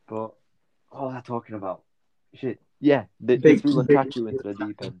 But what was I talking about? Shit. Yeah, they threw Lukaku into the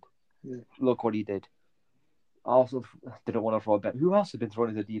deep end. Yeah. Look what he did. Also, didn't want to throw a bet. Who else has been thrown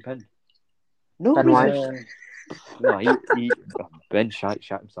into the deep end? No, Ben shot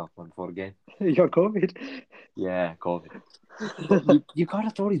himself before the game. You got COVID. Yeah, COVID. you got to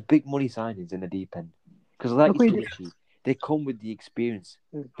throw these big money signings in the deep end because, like you said, they come with the experience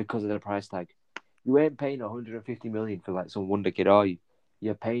because of their price tag. You ain't paying 150 million for like some wonder kid, are you?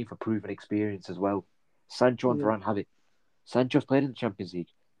 You're paying for proven experience as well. Sancho and Varane have it. Sancho's played in the Champions League,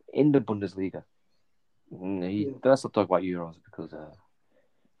 in the Bundesliga. Let's not talk about Euros because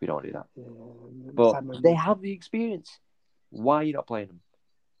we don't do that. But they have the experience. Why are you not playing them?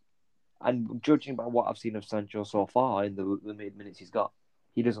 And judging by what I've seen of Sancho so far in the limited minutes he's got,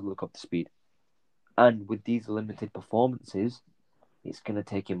 he doesn't look up to speed. And with these limited performances, it's going to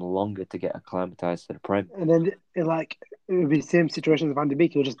take him longer to get acclimatized to the Prem. And then, it would be the same situation as Van de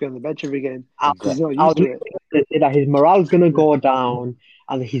Beek. He'll just be on the bench every game. Exactly. He's not used to it. Say that his morale's going to go down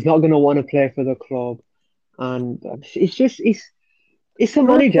and he's not going to want to play for the club. And it's the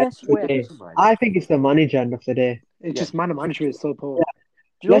manager. I think it's the manager end of the day. It's just management is so poor.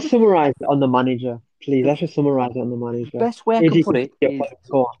 Yeah. Let's summarize it on the manager, please. Let's just summarize it on the manager. Best way I can put it is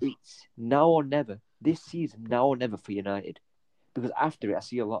it's now or never. This season, now or never for United. Because after it, I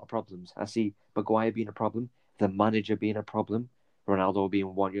see a lot of problems. I see Maguire being a problem, the manager being a problem, Ronaldo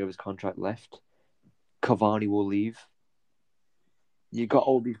being 1 year of his contract left, Cavani will leave. You got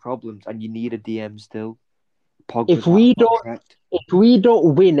all these problems, and you need a DM still. Pogba's if we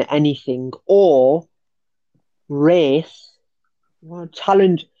don't win anything or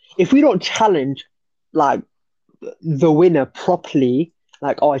challenge, if we don't challenge like the winner properly,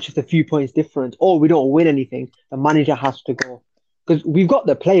 like it's just a few points different, or we don't win anything, the manager has to go. Because we've got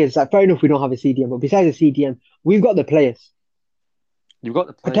the players. Like, fair enough, we don't have a CDM, but besides the CDM, we've got the players. You've got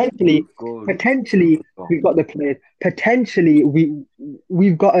the players. Potentially, we've got the players. Potentially,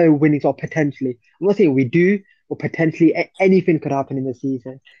 we've got a winning side. Potentially, I'm not saying we do, but potentially anything could happen in the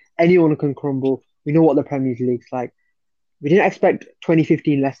season. Anyone can crumble. We know what the Premier League's like. We didn't expect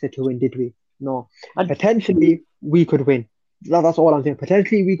 2015 Leicester to win, did we? No. And potentially, we could win. That's all I'm saying.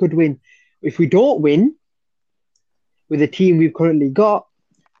 Potentially, we could win. If we don't win, with the team we've currently got,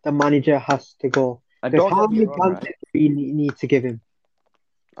 the manager has to go. And how many chances we need to give him?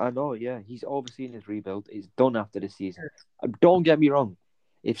 I know, yeah. He's overseen his rebuild. It's done after the season. Don't get me wrong.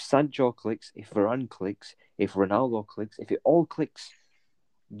 If Sancho clicks, if Varane clicks, if Ronaldo clicks, if it all clicks,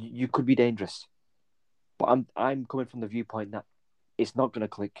 you could be dangerous. But I'm coming from the viewpoint that it's not going to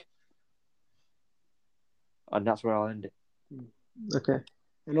click. And that's where I'll end it. Okay.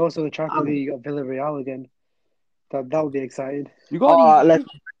 And also the Champions League, you got Villarreal again. That would be exciting. You got we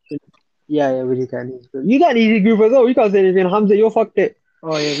really can. You got an easy group as well. You can't say anything. Hamza, you fucked it.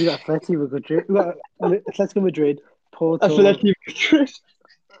 Oh yeah, we got Atletico Madrid. We got Atletico Madrid, Porto. Atletico Madrid.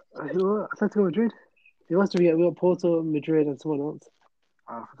 Atletico Madrid. We got Porto, Madrid, and someone else.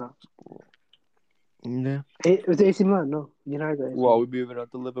 I forgot. Yeah. Was it AC Milan? No, United. Well, we're moving on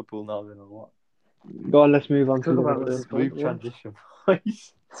to Liverpool now, then, or what? Go on, let's move on to Liverpool. Smooth transition,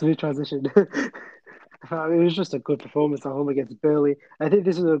 boys. Smooth transition. I mean, it was just a good performance at home against Burnley. I think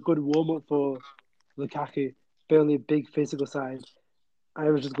this is a good warm up for Lukaku. Burnley, big physical side. I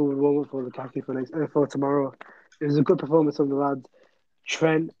was just going warm up for Lukaku for tomorrow. It was a good performance from the lads.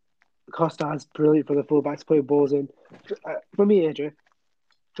 Trent, Costa's brilliant for the fullbacks, putting balls in. For me, Adrian,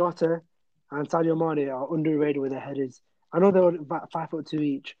 Jota and Sadio Mane are underrated with their headers. I know they're about 5'2"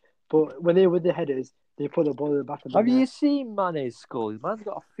 each, but when they're with the headers, they put the ball in the back of the Have you net. seen Mane's skull? Man's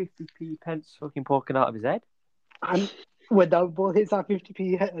got a 50p pence fucking poking out of his head. And when that ball hits that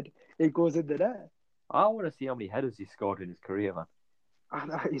 50p head, it goes in the net. I want to see how many headers he scored in his career, man.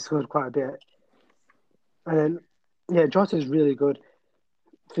 And he scored quite a bit. And then, yeah, Jota's really good.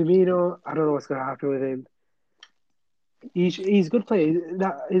 Firmino, I don't know what's going to happen with him. He's good player.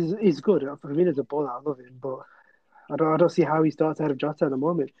 He's good. Firmino's a baller. I love him, but I don't see how he starts ahead of Jota at the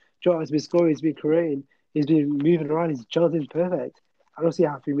moment. Jota's been scoring. He's been creating. He's been moving around. He's gelled in perfect. I don't see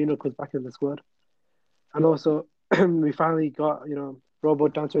how Firmino comes back in the squad. And also, we finally got Robo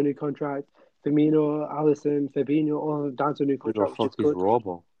down to a new contract. Firmino, Alisson, Fabinho, all down to a new Who the contract, which fuck is is good.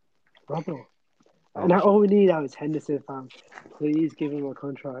 Robo? Robo. Oh, And now all we need now is Henderson, fam. Please give him a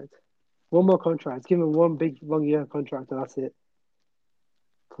contract. One more contract. Give him one big long year contract, and that's it.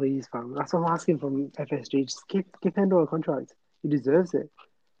 Please, fam. That's what I'm asking from FSG. Just give Hendo a contract. He deserves it.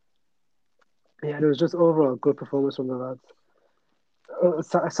 Yeah, and it was just overall a good performance from the lads.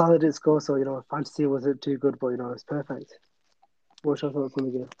 Salah didn't score, so fantasy wasn't too good, but it's perfect. What's your thoughts on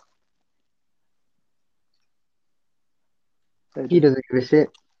the game? He AJ? doesn't give a shit.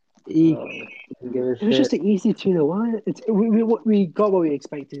 He Uh, doesn't give a it was just shit. an easy 2-0, wasn't it? We got what we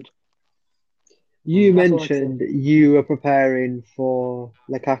expected. You That's all I can say. mentioned you were preparing for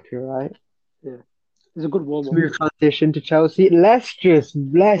Lukaku, right? Yeah, it was a good warm up. Smooth transition to Chelsea. Let's just Oh,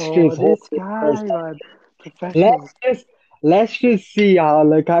 hold this it for a guy, second. man, Let's professional. just let's just see how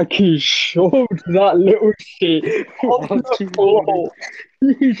Lukaku shoved that little shit on What the you winning? floor.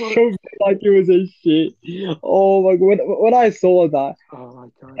 He But shoved it like it was a shit. Oh my god! When I saw that, oh my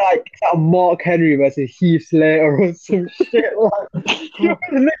god, like that Mark Henry versus Heath Slater or some shit like it bro, was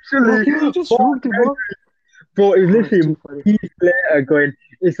like literally he just Mark shrugged him off. Bro, it was Oh, it's literally too funny. Heath Slater going,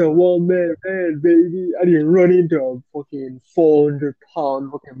 it's a one-man man, baby. And he run into a fucking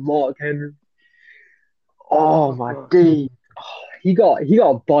 400-pound fucking Mark Henry. Oh Oh, my bro, days. He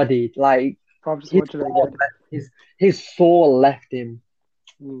got bodied. Like I'm just his watching it soul again. his soul left him.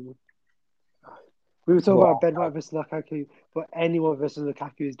 Mm. We were talking But about Ben White versus Lukaku, but anyone versus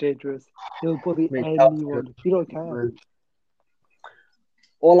Lukaku is dangerous. He'll bully mate, anyone. He don't care. man.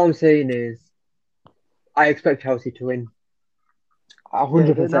 All I'm saying is I expect Chelsea to win. Yeah,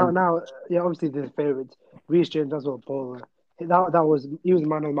 100%. yeah, obviously they're the favourites. Reece James as well, baller. He was the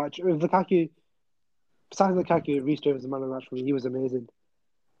man of the match. With Lukaku, besides Lukaku, Reece James was the man of the match for me. He was amazing.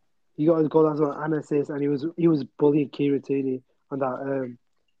 He got his goal as well and assist, and he was bullying Kieran Tierney on that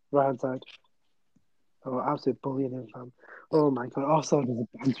right hand side. Oh, absolute bullying him, fam. Oh my god. Also, there's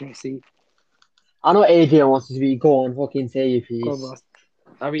a banter I see. I know Adrian wants to be go on fucking say your Go on, piece. boss.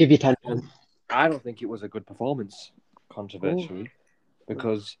 I Give mean, you 10 pence. I don't think it was a good performance, Oh, controversially,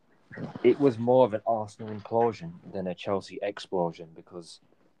 because it was more of an Arsenal implosion than a Chelsea explosion. Because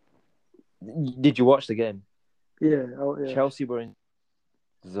did you watch the game? yeah. Oh, yeah. Chelsea were in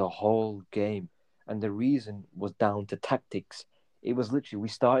the whole game, and the reason was down to tactics. It was literally we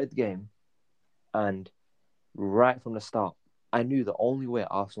started the game, and right from the start, I knew the only way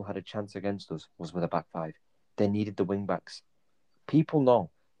Arsenal had a chance against us was with a back five. They needed the wing backs. People know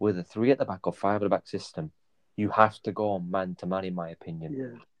with a three at the back or five at the back system, you have to go on man to man, in my opinion.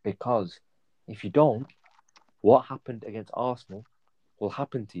 Yeah. Because if you don't, what happened against Arsenal will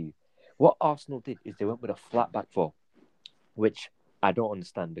happen to you. What Arsenal did is they went with a flat back four, which I don't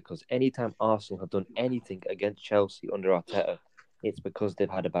understand because anytime Arsenal have done anything against Chelsea under Arteta, it's because they've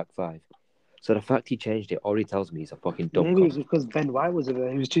had a back five. So the fact he changed it already tells me he's a fucking dumb Maybe it cunt. was because Ben White was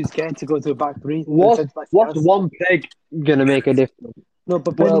there. He was too scared to go to a back three. And What's said back what's yes. one peg gonna make a difference? No,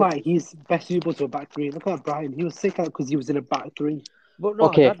 but Ben Well, White, he's best suitable to a back three. Look at Brian. He was sick out because he was in a back three. But no,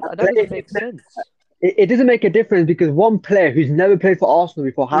 okay, that doesn't make sense. it doesn't make a difference because one player who's never played for Arsenal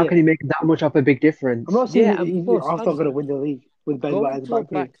before, how can Yeah. he make that much of a big I'm difference? not saying Yeah, and plus, Arsenal going to Hamza, win the league with Ben White going as a to a back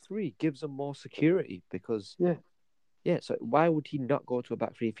three. back three gives them more security because, Yeah. so why would he not go to a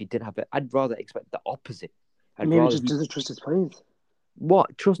back three if he didn't have it? I'd rather expect the opposite. I'd Maybe rather just doesn't trust his players.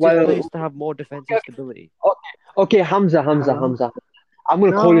 trust his Well, players to have more defensive stability. okay, Hamza, Hello. I'm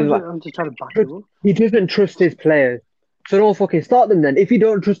gonna No, call you that. I'm just trying to back him up. He doesn't trust his players, so don't fucking start them then. If you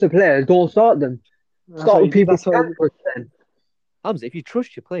don't trust the players, don't start them. That's Start why. with people That's you why. can trust then. Hamza, if you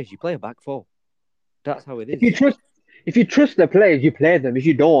trust your players, you play a back four. That's how it If you is. trust, If you trust the players, you play them. If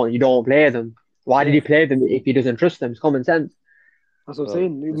you don't play them. Why did Yeah, he play them if he doesn't trust them? It's common sense. that's what I'm Well,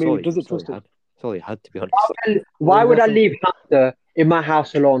 saying. Maybe he doesn't trust him. That's all he had, to be honest. Why would I That's all. leave Hamster in my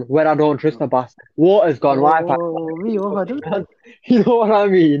house alone where I don't trust the bastard? Water's gone, Wi-Fi. Me, what have I done? You know what I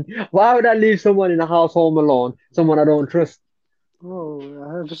mean? Why would I leave someone in a house home alone, someone I don't trust, Oh,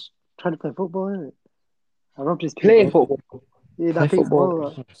 I'm just trying to play football, innit? I robbed his playing PK. football? Yeah, Play that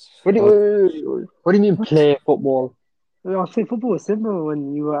football. PK. Well, What do you mean What? play football? I was saying football was simple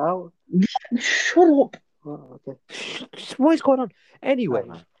when you were out. Shut up. Oh, okay. what is going on? Never Anyway,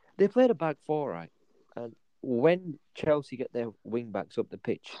 mind. they played a back four, right? And when Chelsea get their wing backs up the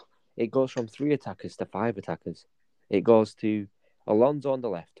pitch, it goes from 3 attackers to 5 attackers. It goes to Alonso on the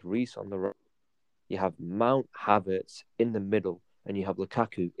left, Reece on the right. You have Mount, Havertz in the middle, and you have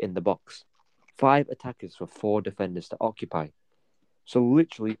Lukaku in the box. 5 attackers for 4 defenders to occupy. So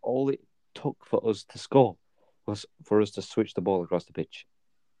literally all it took for us to score was for us to switch the ball across the pitch.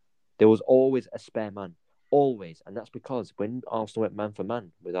 There was always a spare man. Always. And that's because when Arsenal went man for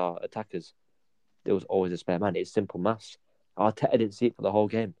man with our attackers, there was always a spare man. It's simple maths. Arteta didn't see it for the whole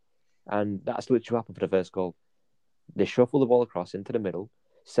game. And that's literally what happened for the first goal. They shuffle the ball across into the middle,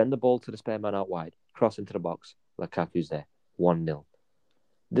 send the ball to the spare man out wide, cross into the box. Lukaku's there. 1-0.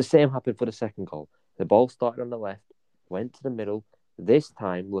 The same happened for the second goal. The ball started on the left, went to the middle. This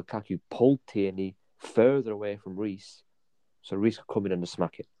time, Lukaku pulled Tierney further away from Reece, so Reece could come in and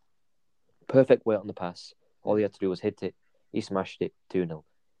smack it. Perfect weight on the pass. All he had to do was hit it. He smashed it. 2-0.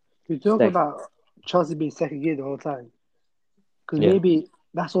 You talk about Chelsea being second gear the whole time because Yeah. maybe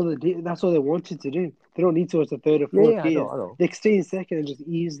that's all they did. That's all they wanted to do. They don't need to go to third or Yeah, fourth yeah, I gear. know. They can stay in second and just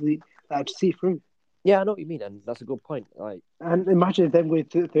easily see through. Yeah, I know what you mean, and that's a good point. Like, And imagine if them going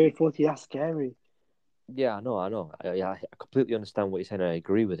to third, fourth gear. That's scary. yeah, I know. I completely understand what you're saying. I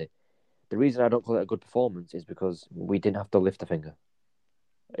agree with it. The reason I don't call it a good performance is because we didn't have to lift a finger.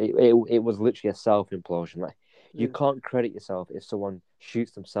 It was literally a self implosion. Like, you Yeah. can't credit yourself if someone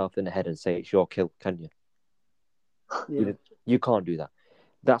shoots themselves in the head and say it's your kill, can you? Yeah. You can't do that.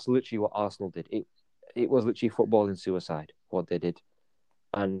 That's literally what Arsenal did. It was literally footballing suicide what they did,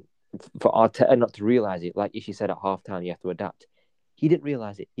 and for Arteta not to realise it, like Ishi said at half time, you have to adapt. He didn't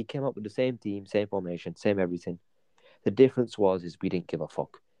realise it. He came up with the same team, same formation, same everything. The difference is we didn't give a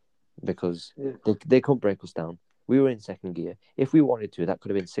fuck because Yeah. they couldn't break us down. We were in second gear. If we wanted to, that could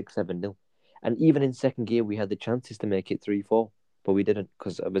have been 6-7-0. And even in second gear, we had the chances to make it 3-4, but we didn't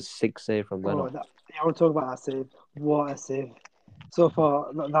because of a 6 save from Oh, Leno. I want to talk about that save. What a save! So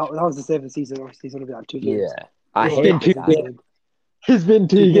far, that was the save of the season. Obviously, it's only been like 2 games. Yeah, I It's Oh, been hate that two is that. games. insane. It's been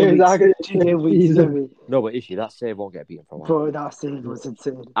 2 two game games. weeks. I could 2 game weeks. You get season. me? No, but Ishi, that save won't get beaten for a while. Bro, that save was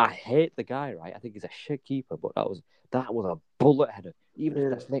insane. I hate the guy, right? I think he's a shit keeper, but that was a bullet header. Even if Yeah.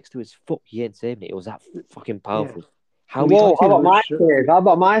 that's next to his foot, he ain't saving it. It was that fucking powerful. Yeah. How he Whoa, got how Lukaku about was my save? How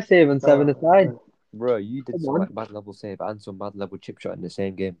about my save and 7 aside? bro, you did Come some on. like bad level save and some bad level chip shot in the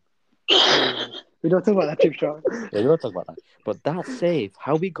same game. We don't talk about that chip shot. Yeah, we're not talking about that. But that save,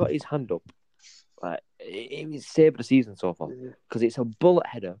 how he got his hand up, like it was save of the season so far. Yeah. Because it's a bullet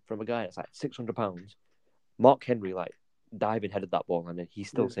header from a guy that's like £600. Mark Henry like diving headed that ball and then he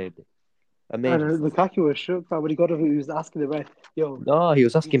still saved it. And Amazing. Lukaku was shook, but when he got over, he was asking the ref, "Yo, No, he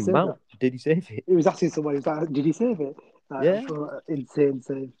was did he asking save Mount, that?" did he save it? He was asking someone, he was like, "Did he save it?" Yeah. For insane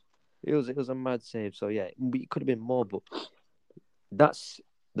save. It was a mad save. So yeah, it could have been more, but that's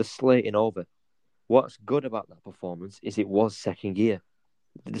the slating over. What's good about that performance is it was second gear.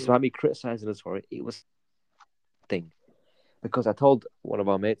 Despite me criticising us for it, it was thing. Because I told one of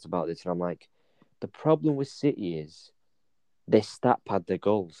our mates about this, and I'm like, the problem with City is they stat pad their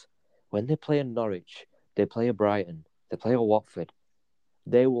goals. When they play a Norwich, they play a Brighton, they play a Watford,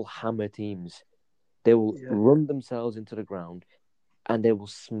 they will hammer teams. They will run themselves into the ground and they will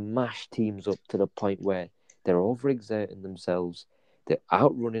smash teams up to the point where they're overexerting themselves, they're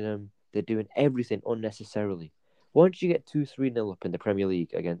outrunning them, they're doing everything unnecessarily. Once you get 2-3-0 up in the Premier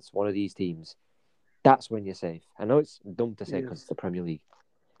League against one of these teams, that's when you're safe. I know it's dumb to say because it's the Premier League,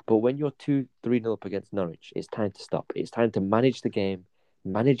 but when you're 2-3-0 up against Norwich, it's time to stop. It's time to manage the game,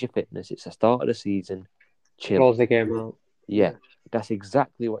 manage your fitness. It's the start of the season. Chill. Close the game out. Yeah, that's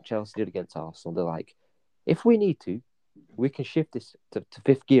exactly what Chelsea did against Arsenal. They're like, if we need to, we can shift this to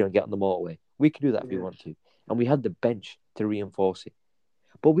fifth gear and get on the motorway. We can do that if we want to. And we had the bench to reinforce it.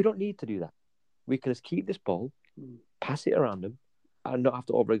 But we don't need to do that. We can just keep this ball, pass it around them, and not have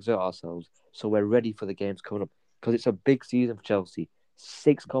to overexert ourselves so we're ready for the games coming up. Because it's a big season for Chelsea.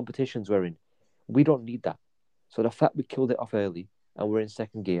 6 competitions we're in. We don't need that. So the fact we killed it off early and we're in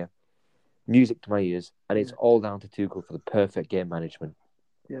second gear, music to my ears, and it's all down to Tuchel for the perfect game management.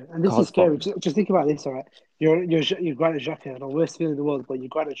 Yeah, and this is Can't scary. fault them. Just think about this, all right? You're Granit Xhaka, the worst feeling in the world, but you're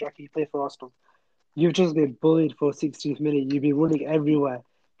Granit Xhaka, you play for Arsenal. You've just been bullied for 16th minute. You've been running everywhere,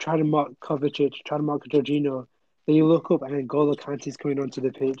 trying to mark Kovacic, trying to mark Jorginho. Then you look up and then Golo Kante's coming onto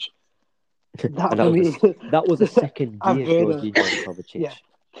the pitch. And That for me, that was a second I've gear heard of. Jorginho and Kovacic. Yeah,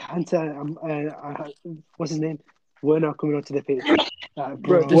 Kante, what's his name? Werner coming onto the pitch. Bro,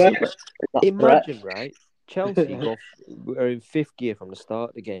 Bro. just Well, that's correct. imagine, right? Chelsea are in fifth gear from the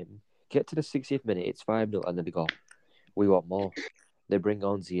start of the game. Get to the 60th minute, it's 5-0, and then they go, we want more. They bring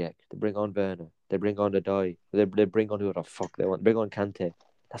on Ziyech, they bring on Werner, they bring on Adai, they bring on who the fuck they want, bring on Kante.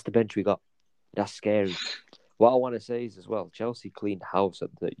 That's the bench we got. That's scary. What I want to say is as well, Chelsea cleaned house at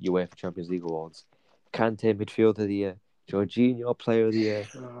the UEFA Champions League Awards. Kante midfielder of the year, Jorginho player of the year,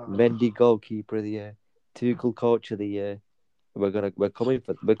 Mendy goalkeeper of the year, Tuchel coach of the year. We're gonna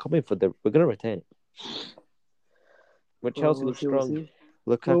retain it. When Chelsea We'll looks see, we'll strong, see.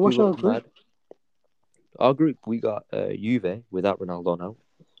 Well, Lukaku what's your looked group? mad. Our group, we got Juve without Ronaldo now,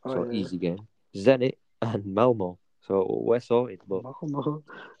 Oh, so yeah. easy game. Zenit and Malmo, so we're sorted. But Malmo.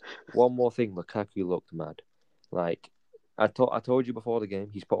 one more thing, Lukaku looked mad. Like I told you before the game,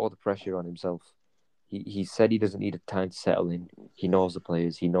 he's put all the pressure on himself. He said he doesn't need time to settle in. He knows the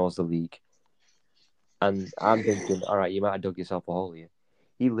players, he knows the league, and I'm thinking, all right, you might have dug yourself a hole here.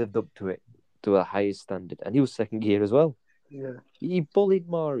 He lived up to it to a highest standard, and he was second gear as well. Yeah. He bullied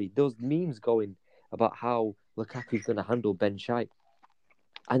Mari. Those memes going about how Lukaku's going to handle Ben Shite.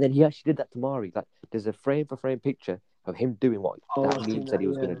 And then he actually did that to Mari. Like, there's a frame for frame picture of him doing what that I've meme seen said that, he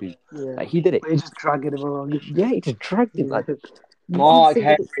was going to do. yeah. Like, he did it. We're just dragging him along. Yeah, he just dragged him. Like, one Mark thing,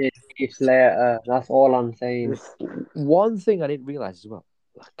 Henry and Keith Slater. That's all I'm saying. one thing I didn't realize as well.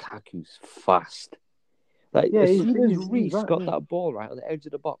 Lukaku's fast. Like, Yeah, as soon as he's Reece right, got yeah. that ball right on the edge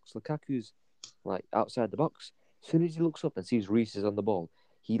of the box, Lukaku's like outside the box. As soon as he looks up and sees Reece is on the ball,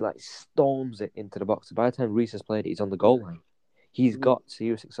 he like storms it into the box. By the time Reece has played it, he's on the goal line. He's got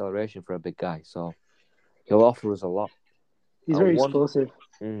serious acceleration for a big guy, so he'll offer us a lot. He's very One explosive.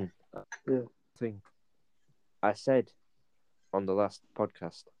 Yeah. thing I said on the last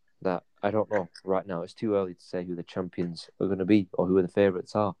podcast that I don't know right now. It's too early to say who the champions are going to be or who the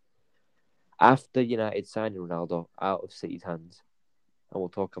favourites are. After United signing Ronaldo out of City's hands, and we'll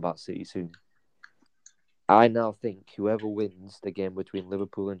talk about City soon, I now think whoever wins the game between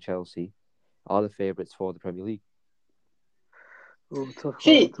Liverpool and Chelsea are the favourites for the Premier League. tough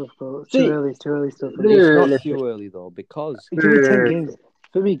See, call, tough call. see, Too early stuff. It's not listen, too early though because Give it 10 games.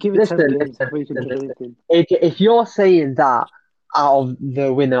 For me, give it 10 listen, games before you can judge anything. if you're saying that out of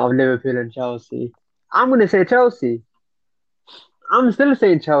the winner of Liverpool and Chelsea, I'm going to say Chelsea. I'm still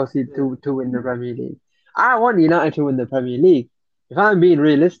saying Chelsea Yeah. to win the Premier League. I want United to win the Premier League. If I'm being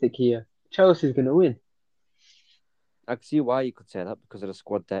realistic here, Chelsea's going to win. I can see why you could say that because of the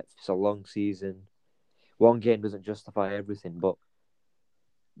squad depth. It's a long season. One game doesn't justify everything, but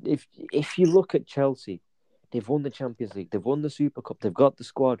if you look at Chelsea, they've won the Champions League, they've won the Super Cup, they've got the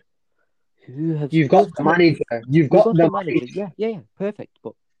squad. You've got the manager. You've We've got got the the manager. Yeah, perfect.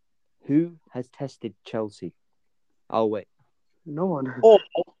 But who has tested Chelsea? I'll wait. No one.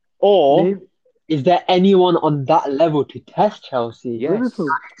 Or Maybe is there anyone on that level to test Chelsea? Yes, Liverpool.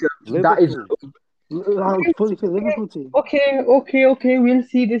 That is How fully fit Liverpool team. okay. We'll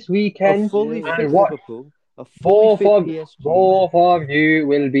see this a weekend. fully Yeah. fit And what Liverpool, a fully fit PSG. both of you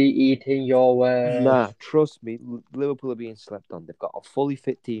will be eating your words. Nah, trust me, Liverpool are being slept on. They've got a fully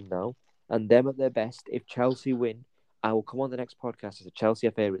fit team now, and them at their best. If Chelsea win, I will come on the next podcast as a Chelsea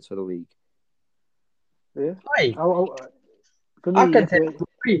are favourites for the league. Yeah. Aye. For me, I you can have to say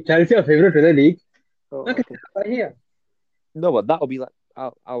wait. Chelsea are favourite to the league. Oh, I can okay. say that right here. No, but that'll be like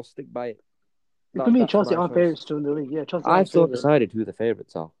I'll stick by it. For me, That's Chelsea my are choice. favourites to win the league. Yeah, Chelsea are I've still favourites. decided who the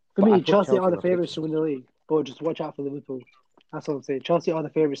favourites are. For but I me, put Chelsea are in the my favourites to pictures. win the league. But just watch out for Liverpool. That's what I'm saying. Chelsea are the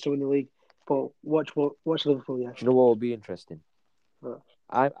favourites to win the league. But watch Liverpool, yeah. Do you know what will be interesting? What?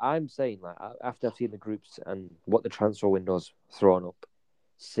 I'm saying like after I've seen the groups and what the transfer window's thrown up,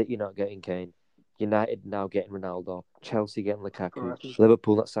 City not getting Kane, United now getting Ronaldo, Chelsea getting Lukaku,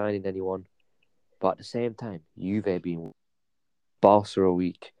 Liverpool not signing anyone, but at the same time, Juve being Barca are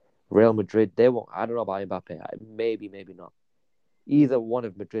weak, Real Madrid they won't. I don't know about Mbappe. Maybe not. Either one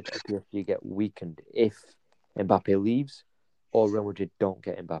of Madrid or PSG get weakened if Mbappe leaves, or Real Madrid don't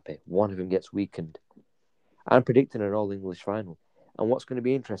get Mbappe. One of them gets weakened. I'm predicting an all-English final. And what's going to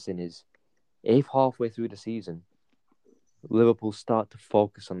be interesting is if halfway through the season, Liverpool start to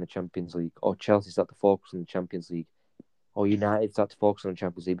focus on the Champions League, or Chelsea start to focus on the Champions League, or United start to focus on the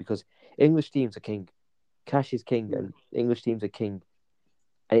Champions League, because English teams are king. Cash is king, and English teams are king.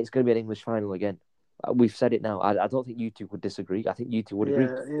 And it's going to be an English final again. We've said it now. I don't think you two would disagree. I think you two would agree.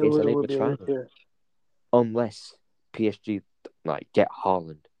 Yeah, It's an it would English be. final. Yeah. Unless PSG get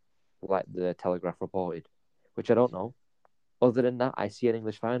Haaland, like the Telegraph reported, which I don't know. Other than that, I see an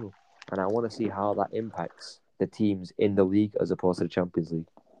English final, and I want to see how that impacts the teams in the league as opposed to the Champions League.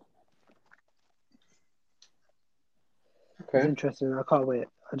 It's Okay. interesting. I can't wait.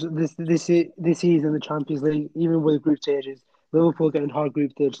 This season, the Champions League, even with group stages, Liverpool getting hard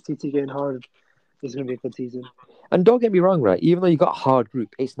group stage, City getting hard, it's going to be a good season. And don't get me wrong, right? Even though you got a hard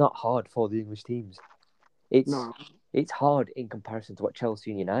group, it's not hard for the English teams. No. It's hard in comparison to what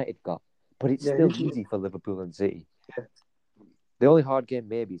Chelsea and United got, but it's Yeah, still easy for Liverpool and City. Yeah. The only hard game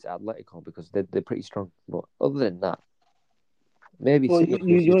maybe is Atletico because they're pretty strong. But other than that, maybe Well, City or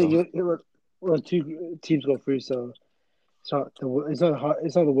PSG. two teams go through, so it's not the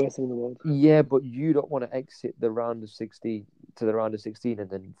worst thing in the world. Yeah, but you don't want to exit the round of 16 to the round of 16 and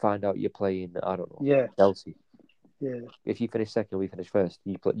then find out you're playing, I don't know, Yeah. Chelsea. Yeah. If you finish second, we finish first.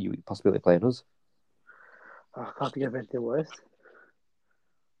 You possibly playing us, I can't think of anything worse.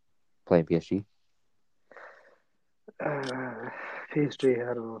 playing PSG. PSG,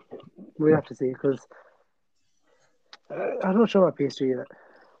 I don't know. We have to see because I'm not sure about PSG yet.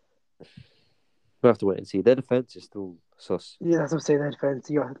 We'll have to wait and see. Their defense is still sus. Yeah, that's what I'm saying. Their defense.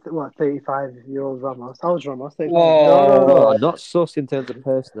 You got what 35-year-old Ramos. How old's Ramos? 35. No. Whoa. Not sus in terms of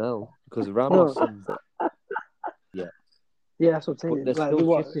personnel because Ramos and Yeah, that's what I'm but saying. they're Like, still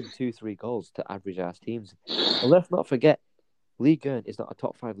what? chipping 2-3 goals to average ass teams. And let's not forget, Ligue 1 is not a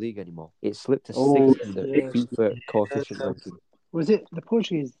top 5 league anymore. It slipped to Oh, sixth in the yeah. FIFA coefficient ranking. Was it the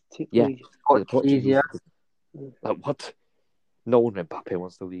Portuguese Yeah. league? To the Portuguese. yeah. Like what? No one Mbappe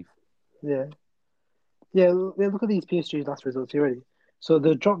wants to leave. Yeah. Yeah, look at these PSG last results. You ready? So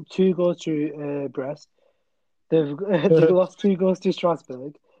they dropped 2 goals to Brest. They've lost 2 goals to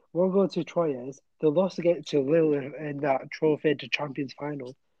Strasbourg. 1 goal to Troyes. They lost again to Lille in that trophy to Champions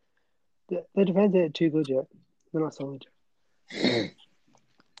final. Their defense ain't too good yet. They're not solid.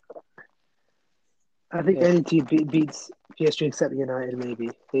 I think any team beats PSG except United. Maybe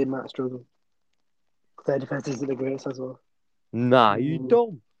they might struggle. Their defense isn't the greatest as well. Nah, you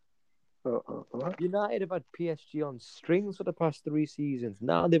dumb. What? United have had PSG on strings for the past 3 seasons.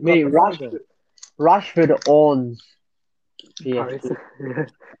 Now they've Mate, got Ronaldo. Rashford owns Paris. PSG. Yeah.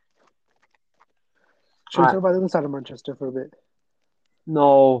 Should we talk about the other side of Manchester for a bit?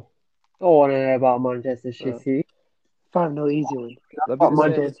 No, don't want to know about Manchester City. 5-0 easy win. Let me just say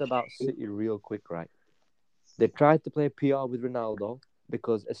Manchester this about City real quick, right? They tried to play PR with Ronaldo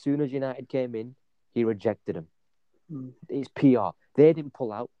because as soon as United came in, he rejected them. It's PR. They didn't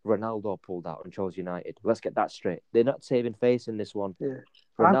pull out. Ronaldo pulled out and chose United. Let's get that straight. They're not saving face in this one. Yeah.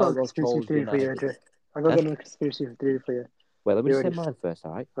 Ronaldo I've got a conspiracy chose theory for you, United. Andrew. I've got a conspiracy theory for you. Well, let me You just say ready? mine first,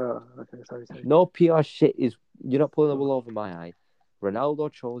 all right? Oh, okay. Sorry. No PR shit is... You're not pulling the wool over my eye.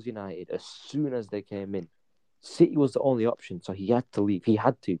 Ronaldo chose United as soon as they came in. City was the only option, so he had to leave. He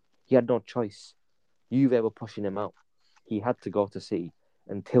had to. He had no choice. Juve were pushing him out. He had to go to City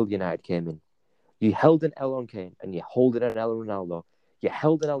until United came in. You held an L on Kane, and you're holding an L on Ronaldo. You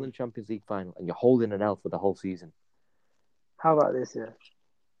held an L in Champions League final, and you're holding an L for the whole season. How about this, yeah?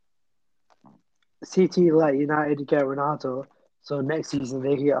 City let United get Ronaldo, so next season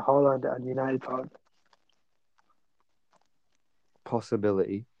they can get Haaland and United can't.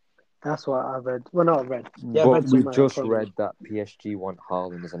 Possibility. That's what I read. Well, not read. Yeah, I But read we've somewhere. just read that PSG want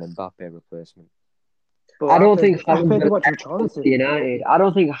Haaland as an Mbappe replacement. But I don't think I Haaland heard will about ever come to Richarlison. United. I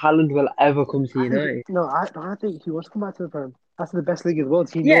don't think Haaland will ever come to United. I think he wants to come back to the Prem. That's the best league in the world.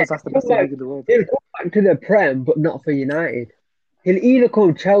 He Yeah, knows that's the best league in the world. he'll come back to the Prem, but not for United. He'll either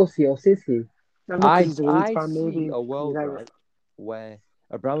come Chelsea or City. I Leeds fan, see maybe a world, United. right, where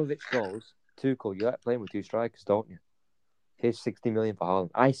Abramovich goes, Tuchel, you like playing with 2 strikers, don't you? Here's 60 million for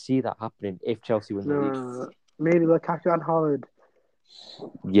Haaland. I see that happening if Chelsea win the league. No, maybe Lukaku and Haaland.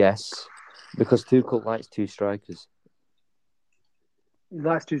 Yes, because Tuchel likes 2 strikers.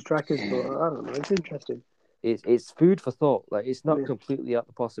 That's 2 strikers, but I don't know. It's interesting. It's food for thought. Like it's not Yeah. completely out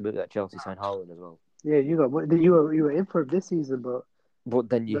the possibility that Chelsea sign Haaland as well. Yeah, you were in for him this season, But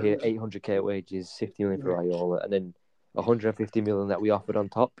then you hear 800k wages, 50 million for Raiola, and then 150 million that we offered on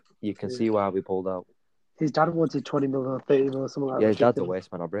top. You can see why we pulled out. his dad wanted 20 million or 30 million, something like that. Yeah, his dad's a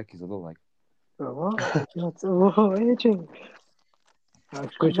waste man. I'll break his little leg. Oh, what? Whoa, Adrian.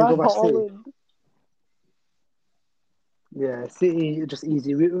 Should Van go back to City? Haaland. Yeah, City just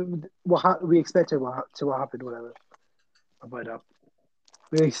easy. We expected what happened, whatever. I'll find out.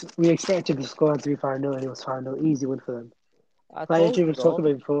 We expected the score to be 5-0 and it was 5-0. Easy win for them. I Like told Adrian you, was talking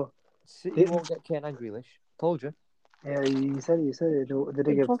about before. City won't get Kane and Grealish. Told you. Yeah, you said it. They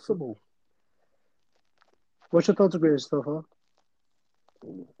did get Impossible. What's your thoughts on Grealish so far?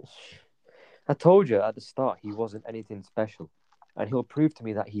 I told you at the start he wasn't anything special, and he'll prove to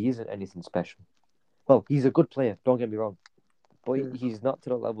me that he isn't anything special. Well, he's a good player, don't get me wrong, but Yeah. he's not to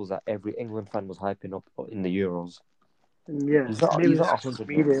the levels that every England fan was hyping up in the Euros. Yeah, He's not. maybe He's it's not just 100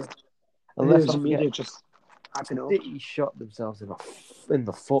 mil. media. And Maybe let's it's not forget, media just hyping it up. City shot themselves in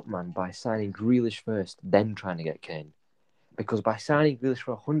the foot, man, by signing Grealish first, then trying to get Kane. Because by signing Grealish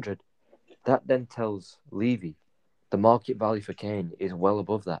for 100, that then tells Levy the market value for Kane is well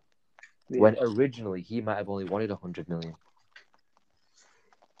above that. Yeah. When originally he might have only wanted 100 million.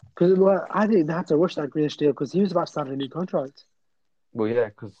 Because I think they had to rush that Grealish deal because he was about to start a new contract. Well, yeah,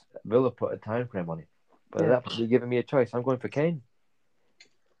 because Villa put a time frame on it. But Yeah. that they're giving me a choice. I'm going for Kane.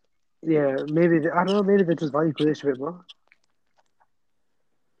 Yeah, I don't know, maybe they just value Grealish a bit more.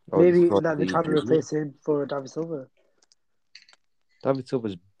 Or Maybe just that they're trying to replace him for David Silva. David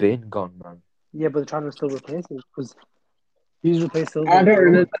Silva's been gone, man. Yeah, but they're trying to still replace him because he's replaced Silva I in don't goal.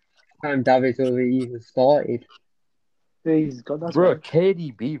 remember the time David Silva even started. Yeah, he's got that's Bro, why.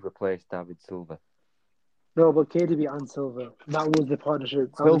 KDB replaced David Silva. No, but KDB and Silva, that was the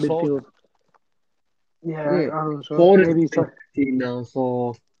partnership. That Phil was the Foden. midfield. Yeah, Yeah, I'm not sure. Foden's Maybe he's in trying. the team now,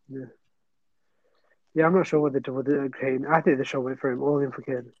 so Yeah. Yeah, I'm not sure what they did with Kane. I think they should wait for him, all in for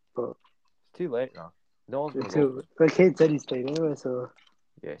Kane. But It's too late now. No one's going to go for until it. like Kane said he's staying anyway, so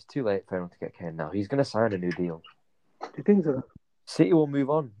Yeah, it's too late for him to get Kane now. He's going to sign a new deal. do you think so? City will move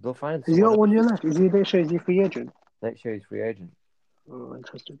on. They'll find Has he someone got else. 1 year left? Is he next year? Is he a free agent? Next year he's free agent. Oh,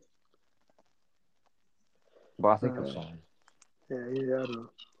 interesting. But I think he'll Uh, sign. yeah, I don't know.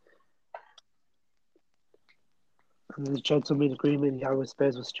 And the gentleman agreement he had with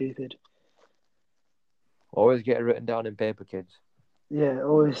Spurs was stupid. Always get it written down in paper, kids. Yeah,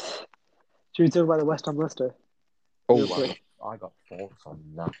 always. Should we talk about the West Ham Leicester? Real Oh, quick. I got thoughts on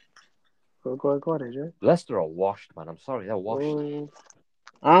that. Go on, AJ. Leicester are washed, man. I'm sorry, they're washed. Oh, They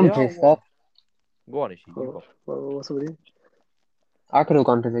I'm are pissed washed. off. Go on, Ishi, you oh, go. what's up with you? I could have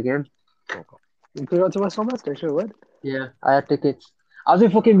gone to the game. Go, go. You could go to West Ham Leicester, sure would. Yeah, I had tickets. I was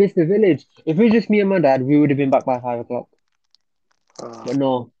in fucking Vista Village. If it was just me and my dad, we would have been back by 5 o'clock. But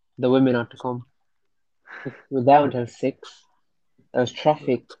no, the women had to come. We were there until 6. There was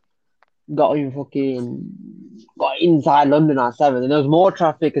traffic. Got inside London at 7, and there was more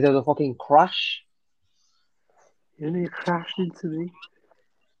traffic because there was a fucking crash. You only crashed into me.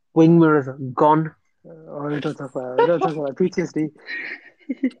 Wing mirrors gone. Oh, we don't talk about it. We don't talk about it. PTSD.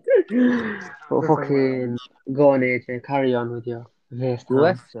 But Don't talk about it. fucking go on, AJ, carry on with your West Ham.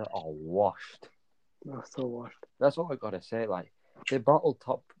 Leicester are washed. Oh, so washed. That's all I gotta say. Like they battled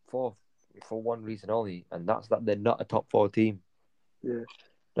top four for one reason only, and that's that they're not a top four team. Yeah.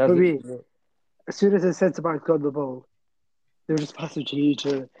 That's For me, literally it. as soon as the centre back got the ball, they were just passing to each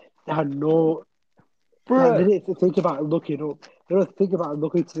other. They had no, like, they Bruh, didn't think about looking up. They don't think about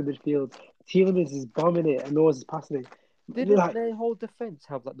looking to the midfield. Tielemans is bombing it and Noah's is passing it. didn't Like, their whole defense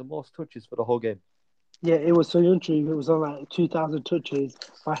have like the most touches for the whole game? yeah, it was so country. It was on like 2,000 touches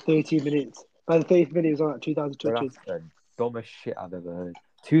by 30 minutes. By the 30th minute, it was on like 2,000 Bro, touches. that's the dumbest shit I've ever heard.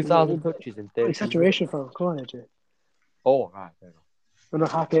 2,000 Yeah, touches in 30 exaggeration, minutes. fam. Come on, AJ. Oh, right. Fair enough. I'm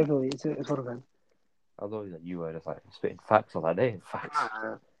not happy every it's one of them. I thought that you were just like spitting facts on that day. Facts.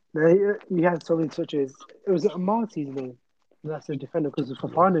 No, he had so many touches. It was Marty's name. That's the defender because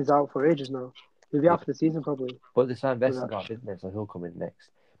Fofana is out for ages now. He'll be Yeah. out for the season probably. But they signed With that. Vestergaard, didn't they? So he'll come in next.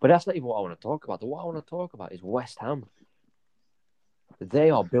 But that's not even what I want to talk about. What I want to talk about is West Ham. They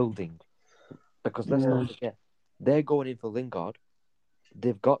are building. Because let's Yeah. not forget, they're going in for Lingard.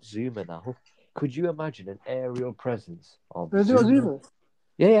 They've got Zuma now. Could you imagine an aerial presence of Has he got Zuma? Zuma?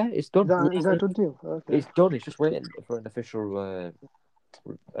 Yeah, it's done. Is that a done deal? Okay. It's done. It's just waiting for an official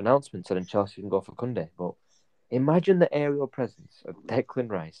announcement so then Chelsea can go for Kunde. But imagine the aerial presence of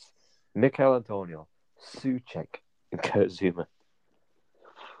Declan Rice, Mikel Antonio, Soucek, and Kurt Zuma.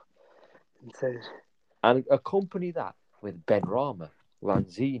 Insane. And accompany that with Ben Rama,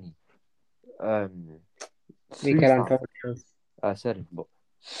 Lanzini, Mikel Soufal. Antonio. I said him, but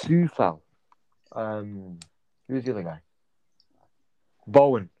Soufal. Who's the other guy?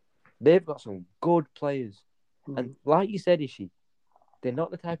 Bowen. They've got some good players. And like you said, Ishi, they're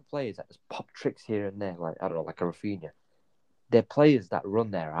not the type of players that just pop tricks here and there, like, I don't know, like a Rafinha. They're players that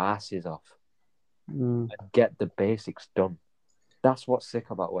run their asses off and get the basics done. That's what's sick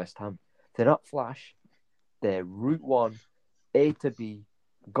about West Ham. They're not flash. They're route one, A to B,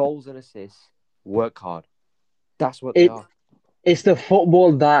 goals and assists, work hard. That's what they are. It's the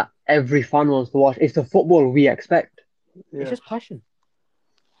football that every fan wants to watch. It's the football we expect. Yeah. It's just passion.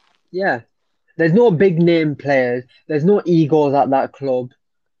 Yeah. There's no big name players. There's no egos at that club.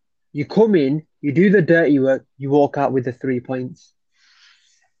 You come in, you do the dirty work, you walk out with the 3 points.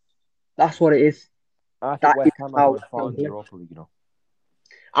 That's what it is. I think That is West Ham are how going West far Ham in the play. Europa League, you know.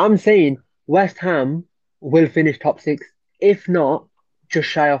 I'm saying West Ham will finish top six. If not, just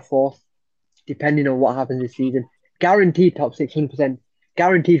shy of fourth, depending on what happens this season. Guaranteed top six, 100%.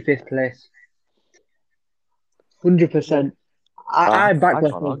 Guaranteed fifth place, Yeah. 100%. I back I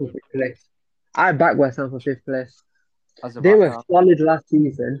West can't Ham for argue. fifth place. I back West Ham for fifth place. As a They were backer, solid last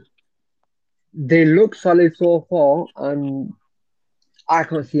season. They look solid so far, and I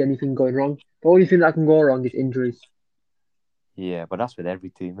can't see anything going wrong. The only thing that can go wrong is injuries. yeah, but that's with every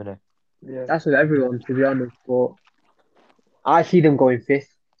team, isn't it? Yeah. That's with everyone, to be honest. But I see them going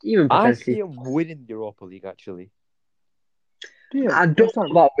fifth, even I see potentially. them winning the Europa League, actually. Yeah. I don't West know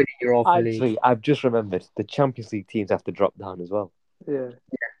Ham. about winning Europa League, Actually, I've just remembered the Champions League teams have to drop down as well. Yeah.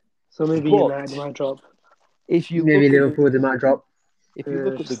 So maybe But United might drop. if you maybe look at the Liverpool they might drop.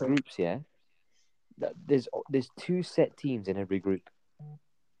 Interesting. groups, yeah, there's two set teams in every group.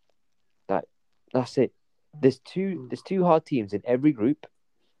 That's it. There's two hard teams in every group,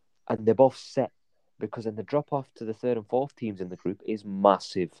 and they're both set because then the drop off to the third and fourth teams in the group is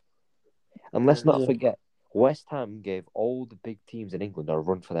massive. And let's not Yeah. forget, West Ham gave all the big teams in England a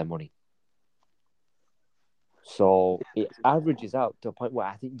run for their money. So it averages out to a point where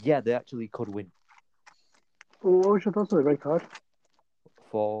I think, yeah, they actually could win Well, what was your thoughts on the red card?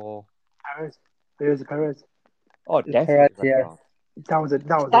 for. Perez. It was Perez. Oh, It's Perez, definitely red yeah. card. That was a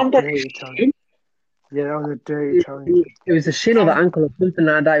Standard dirty challenge. shin. Yeah, that was a dirty It, challenge. it was a shin or the And ankle or something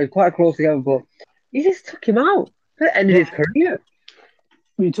like that. It was quite close together, but he just took him out. That ended his yeah, career.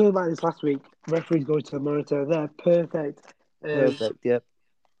 we talked about this last week. Referees go to the monitor. They're perfect. Perfect. Yep.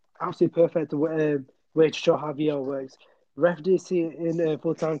 Absolutely perfect way to show how VR works. Ref did see it in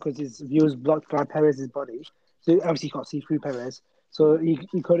full time because his view was blocked by Perez's body. So obviously you can't see through Perez. So he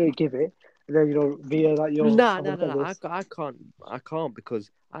couldn't give it. And then, via that, No, have a no, look no, at no. this. I can't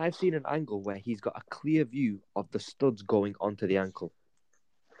because I've seen an angle where he's got a clear view of the studs going onto the ankle.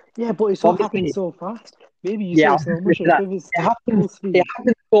 Yeah, but it's all happening Obviously, so fast. Maybe you yeah, saw I it was slow gonna say motion. that. Maybe it's It full happened. It speed.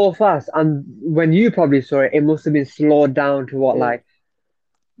 happened so fast, and when you probably saw it, it must have been slowed down to what, Yeah, like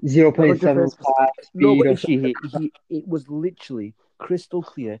 0.75 No, speed but or if something. it was literally crystal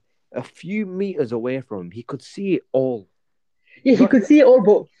clear, a few meters away from him. He could see it all. Yeah, he Not could see it all,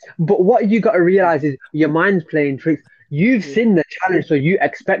 but what you got to realize is your mind's playing tricks. You've yeah, seen the challenge, so you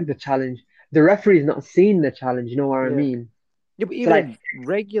expect the challenge. The referee's not seen the challenge. You know what I yeah. mean? Yeah, but So even like, in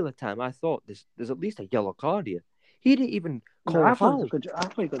regular time, I thought there's at least a yellow card here. He didn't even No, call a I thought it was a foul. good. I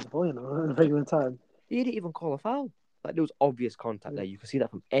thought he got the ball, at a regular time. He didn't even call a foul. Like there was obvious contact Yeah. there. You could see that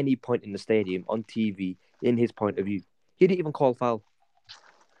from any point in the stadium, on TV, in his point of view. He didn't even call a foul.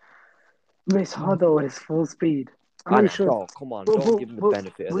 But it's hard though. It's full speed. I know I he know. should, Oh, come on. but Don't but, give him the but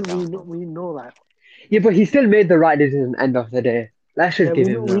benefit of the we doubt, know man. that. yeah, but he still made the right decision. End of the day, let's Yeah, just give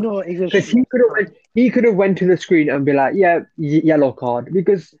him we that know English. because he could have went to the screen and be like, yeah, yellow card.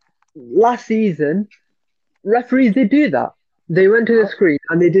 Because last season referees did do that. They went to the screen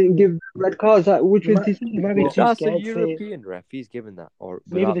and they didn't give red cards, which You was might you decent. might be If But too that's a scared to say. European ref, he's given that, or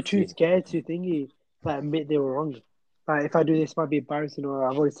Maybe they're without too seeing scared it. to thingy, like admit they were wrong. Like if I do this, it might be embarrassing, or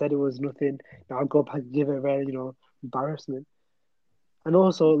I've already said it was nothing. Now I'll go back and give it a red, embarrassment. And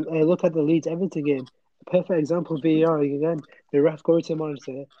also look at the Leeds Everton game. Perfect example of VAR again. The ref goes to the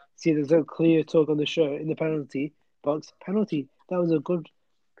monitor, see there's a clear tug on the shirt in the penalty box. Penalty. That was a good.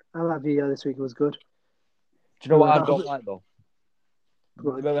 I like VAR this week. It was good. Do you know what I don't like though?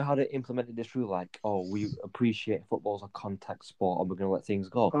 Good. Remember how they implemented this rule? Like, oh, we appreciate football's a contact sport, and we're going to let things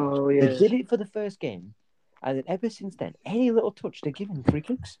go. Oh They yeah. did it for the first game, and then ever since then, any little touch, they're giving free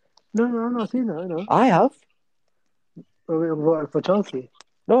kicks. No, I'm not seeing that. I know. I have. For Chelsea.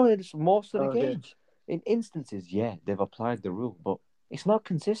 No, it's most of the Oh, okay. games. In instances, yeah, they've applied the rule, but it's not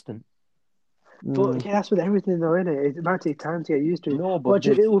consistent. But yeah, that's with everything though, isn't it? It might take time to get used to. No, but Watch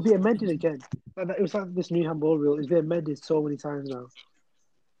it, there's it will be amended again. It was like this new handball rule. It's been amended so many times now.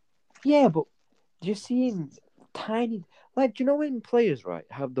 yeah, but you're seeing tiny like do you know when players right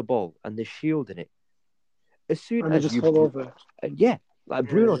have the ball and they're shielding it? As soon And they as just fall over. yeah, like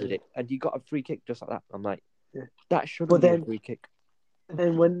Bruno did Yeah, it, and he got a free kick just like that. I'm like, yeah. that But shouldn't be a then free kick.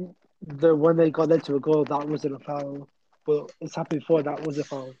 when they got led to a goal, that wasn't a foul. But it's happened before. That was a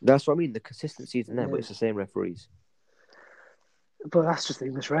foul. That's what I mean. The consistency isn't there, but Yeah. it's the same referees. But that's just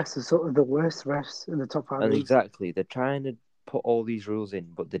English refs. It's sort of the worst refs in the top five And leagues. exactly, they're trying to put all these rules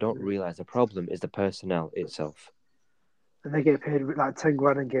in, but they don't realize the problem is the personnel itself. And they get paid like 10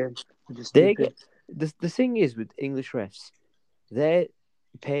 grand a game, which is They get stupid. the thing is with English refs, they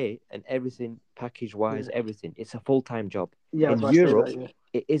pay and everything, package wise, everything. It's a full-time job. Yeah, I In was about to say Europe, that, yeah.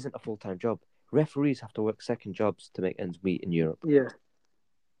 it isn't a full-time job. Referees have to work second jobs to make ends meet in Europe. Yeah.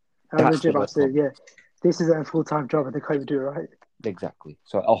 I was That's legit the about to say, problem. yeah, this is a full-time job and they can't even do it right. Exactly.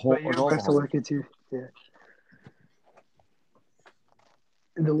 So a whole But a Europe normal refs are working too, yeah.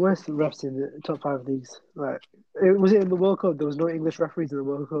 The worst refs in the top 5 leagues. Like, was it in the World Cup? There was no English referees in the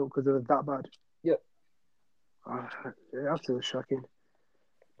World Cup because they were that bad. Yep. Oh, absolutely shocking.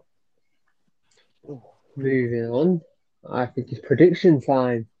 Moving on. I think it's prediction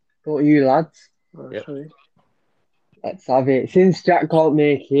time. Don't you, lads? Yep. Sorry. Let's have it. Since Jack can't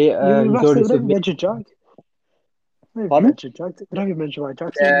make it, You he's refs, already we don't even submitted. mention Jack. We don't even Pardon? mention Jack. We don't even mention why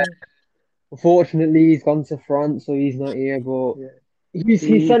Jack's not Yeah. here. Unfortunately, he's gone to France, so he's not here. But Yeah. he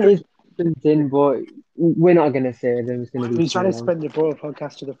He, sent his questions in, but we're not gonna say them. It's gonna be he's too trying to long. spend the Borough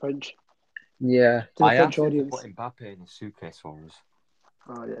podcast to the French Yeah. I French asked him to audience. put Mbappe in his suitcase for us.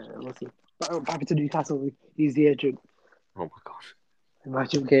 Oh yeah, we'll see. Back to Newcastle. He's the agent. Oh my gosh.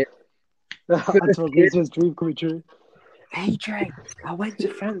 Imagine. Okay. First Antoine game. Griezmann's dream coming true. AJ, I went to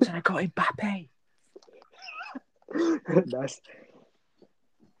France and I got Mbappe. Nice.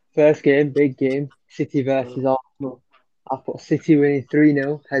 First game. Big game. City versus Arsenal. I put City winning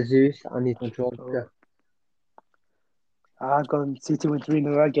 3-0. Jesus, and he's my Oh, joker. I've gone City win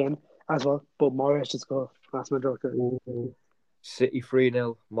 3-0 again as well, but Morris to score. That's my joker. Ooh. City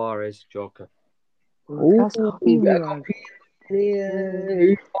 3-0, Mahrez, Joker. Oh, the Ooh, guy's copying me, better man. copy. Yeah. Yeah.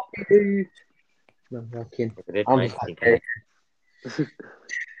 Who's copy who? No, I'm joking. Look at it, I'm nice just thinking.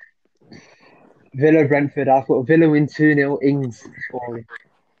 Villa Brentford. I put Villa win 2-0. Ings scoring.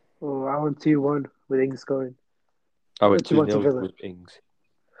 Oh, I won 2-1 with Ings scoring. I went 2-1 to 2-0 Villa. with Ings.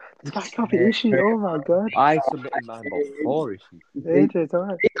 This guy copied Ishi. Oh my god. I submitted mine before issue. AJ, it's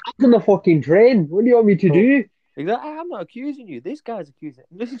alright. I'm on the fucking train. What do you want me to Oh. do? Exactly. I'm not accusing you. This guy's accusing.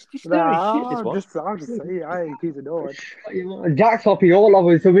 This is just shit. This Nah, one. I'm just saying. I ain't accusing no one. Jack's copied all of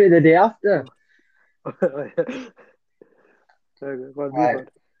us submitted the day after. Okay, well, move Right. on.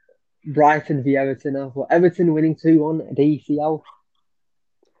 Brighton v Everton. I thought Everton winning 2-1 at DCL.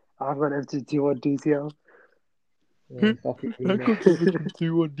 I've got Everton 2-1 DCL. Yeah, copied me, man.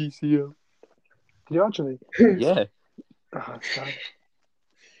 2-1 DCL. Did you actually? Yeah. Oh, God.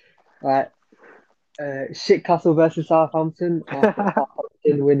 Right. Shitcastle versus Southampton. I thought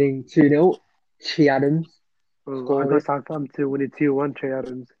Southampton winning 2-0. Che Adams Oh, I scoring. got Southampton winning 2-1 Trey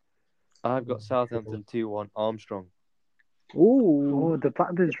Adams. I've got Southampton 2-1 Armstrong. Ooh. Oh, the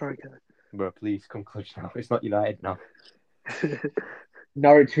Blackburn striker. Bro, please come clutch now. It's not United now.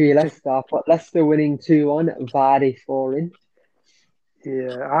 Norwich v Leicester. I thought Leicester winning 2-1. Vardy scoring.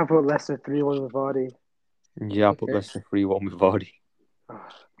 Yeah, I put Leicester 3-1 with Vardy. Yeah, I put Okay. Leicester 3-1 with Vardy. Oh,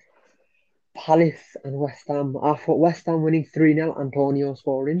 Palace and West Ham. I thought West Ham winning 3-0. Antonio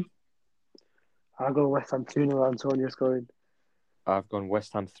scoring. I go West Ham 2-0 Antonio scoring. I've gone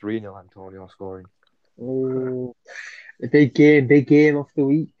West Ham 3-0 Antonio scoring. Oh, a big game of the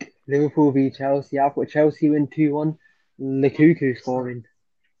week. Liverpool v Chelsea. I've got Chelsea win 2-1. Lukaku scoring.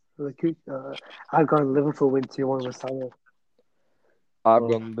 I've gone Liverpool win 2-1 with Salah. I've Oh.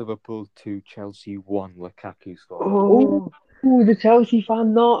 gone Liverpool 2, Chelsea 1, Lukaku scoring. Oh, The Chelsea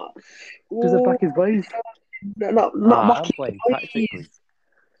fan not. does it Oh, back his boys? not I'm back playing his tactically. He's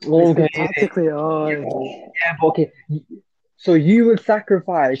Okay. playing tactically. Oh, Yeah, but okay. So you would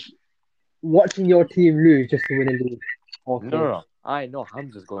sacrifice watching your team lose just to win a league. Okay. No. I know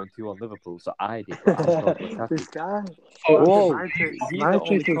Hamza's going 2 on Liverpool, so I did, but I'm going this tactic. guy. Whoa, Okay, he's my the only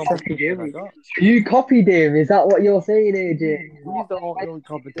trick is second competition I game. got. You copied him. Is that what you're saying, AJ? He's the only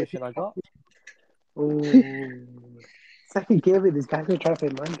competition I got. Oh, second game. This guy's gonna try to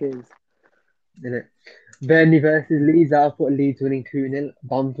play mind games. Innit? Burnley versus Leeds. I put Leeds winning 2-0.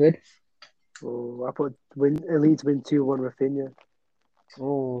 Bamford. Oh, I put Leeds win 2-1 Rafinha.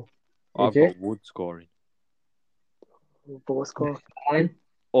 Oh, I've AJ. got Wood scoring. But what score? Fine.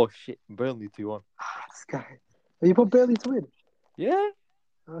 Oh shit, Burnley 2-1. This guy. Oh, you put Bailey to win. Yeah.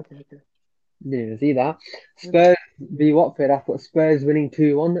 Okay. Didn't see that. Spurs v Watford. I put Spurs winning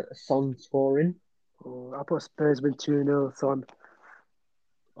 2-1. Son scoring. Oh, I put Spurs win 2-0. Son.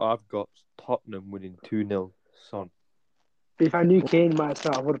 I've got Tottenham winning 2-0. Son. If I knew Kane might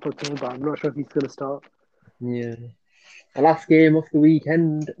start, I would have put Kane, but I'm not sure if he's gonna start. Yeah. The last game of the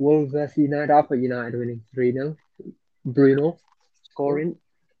weekend, Wolves versus United. I put United winning 3-0. Bruno scoring.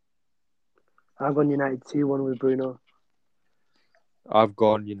 I've gone United 2-1 with Bruno. I've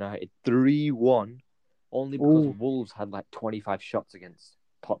gone United 3-1 only because Ooh. Wolves had like 25 shots against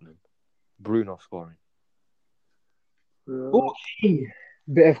Tottenham. Bruno scoring. Okay.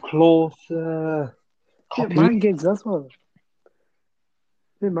 Bit of close Yeah, copy. mind games as well.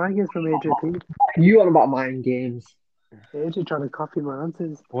 My game's from AJP. You on about mind games? AJ trying to copy my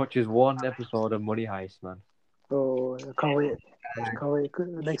answers. Watch just one episode of Money Heist, man. Oh, I can't wait. Can't wait.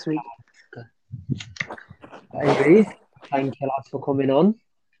 Next week. Anyways, thank you lads for coming on.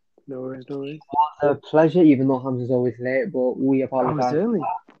 No worries, no worries. A pleasure, even though Hamza's always late, but we I was apologize. early.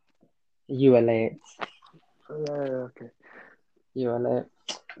 You were late. Okay. You were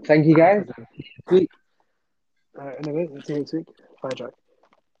late. Thank you guys. Next week. Anyway, see you next week. Bye, Jack.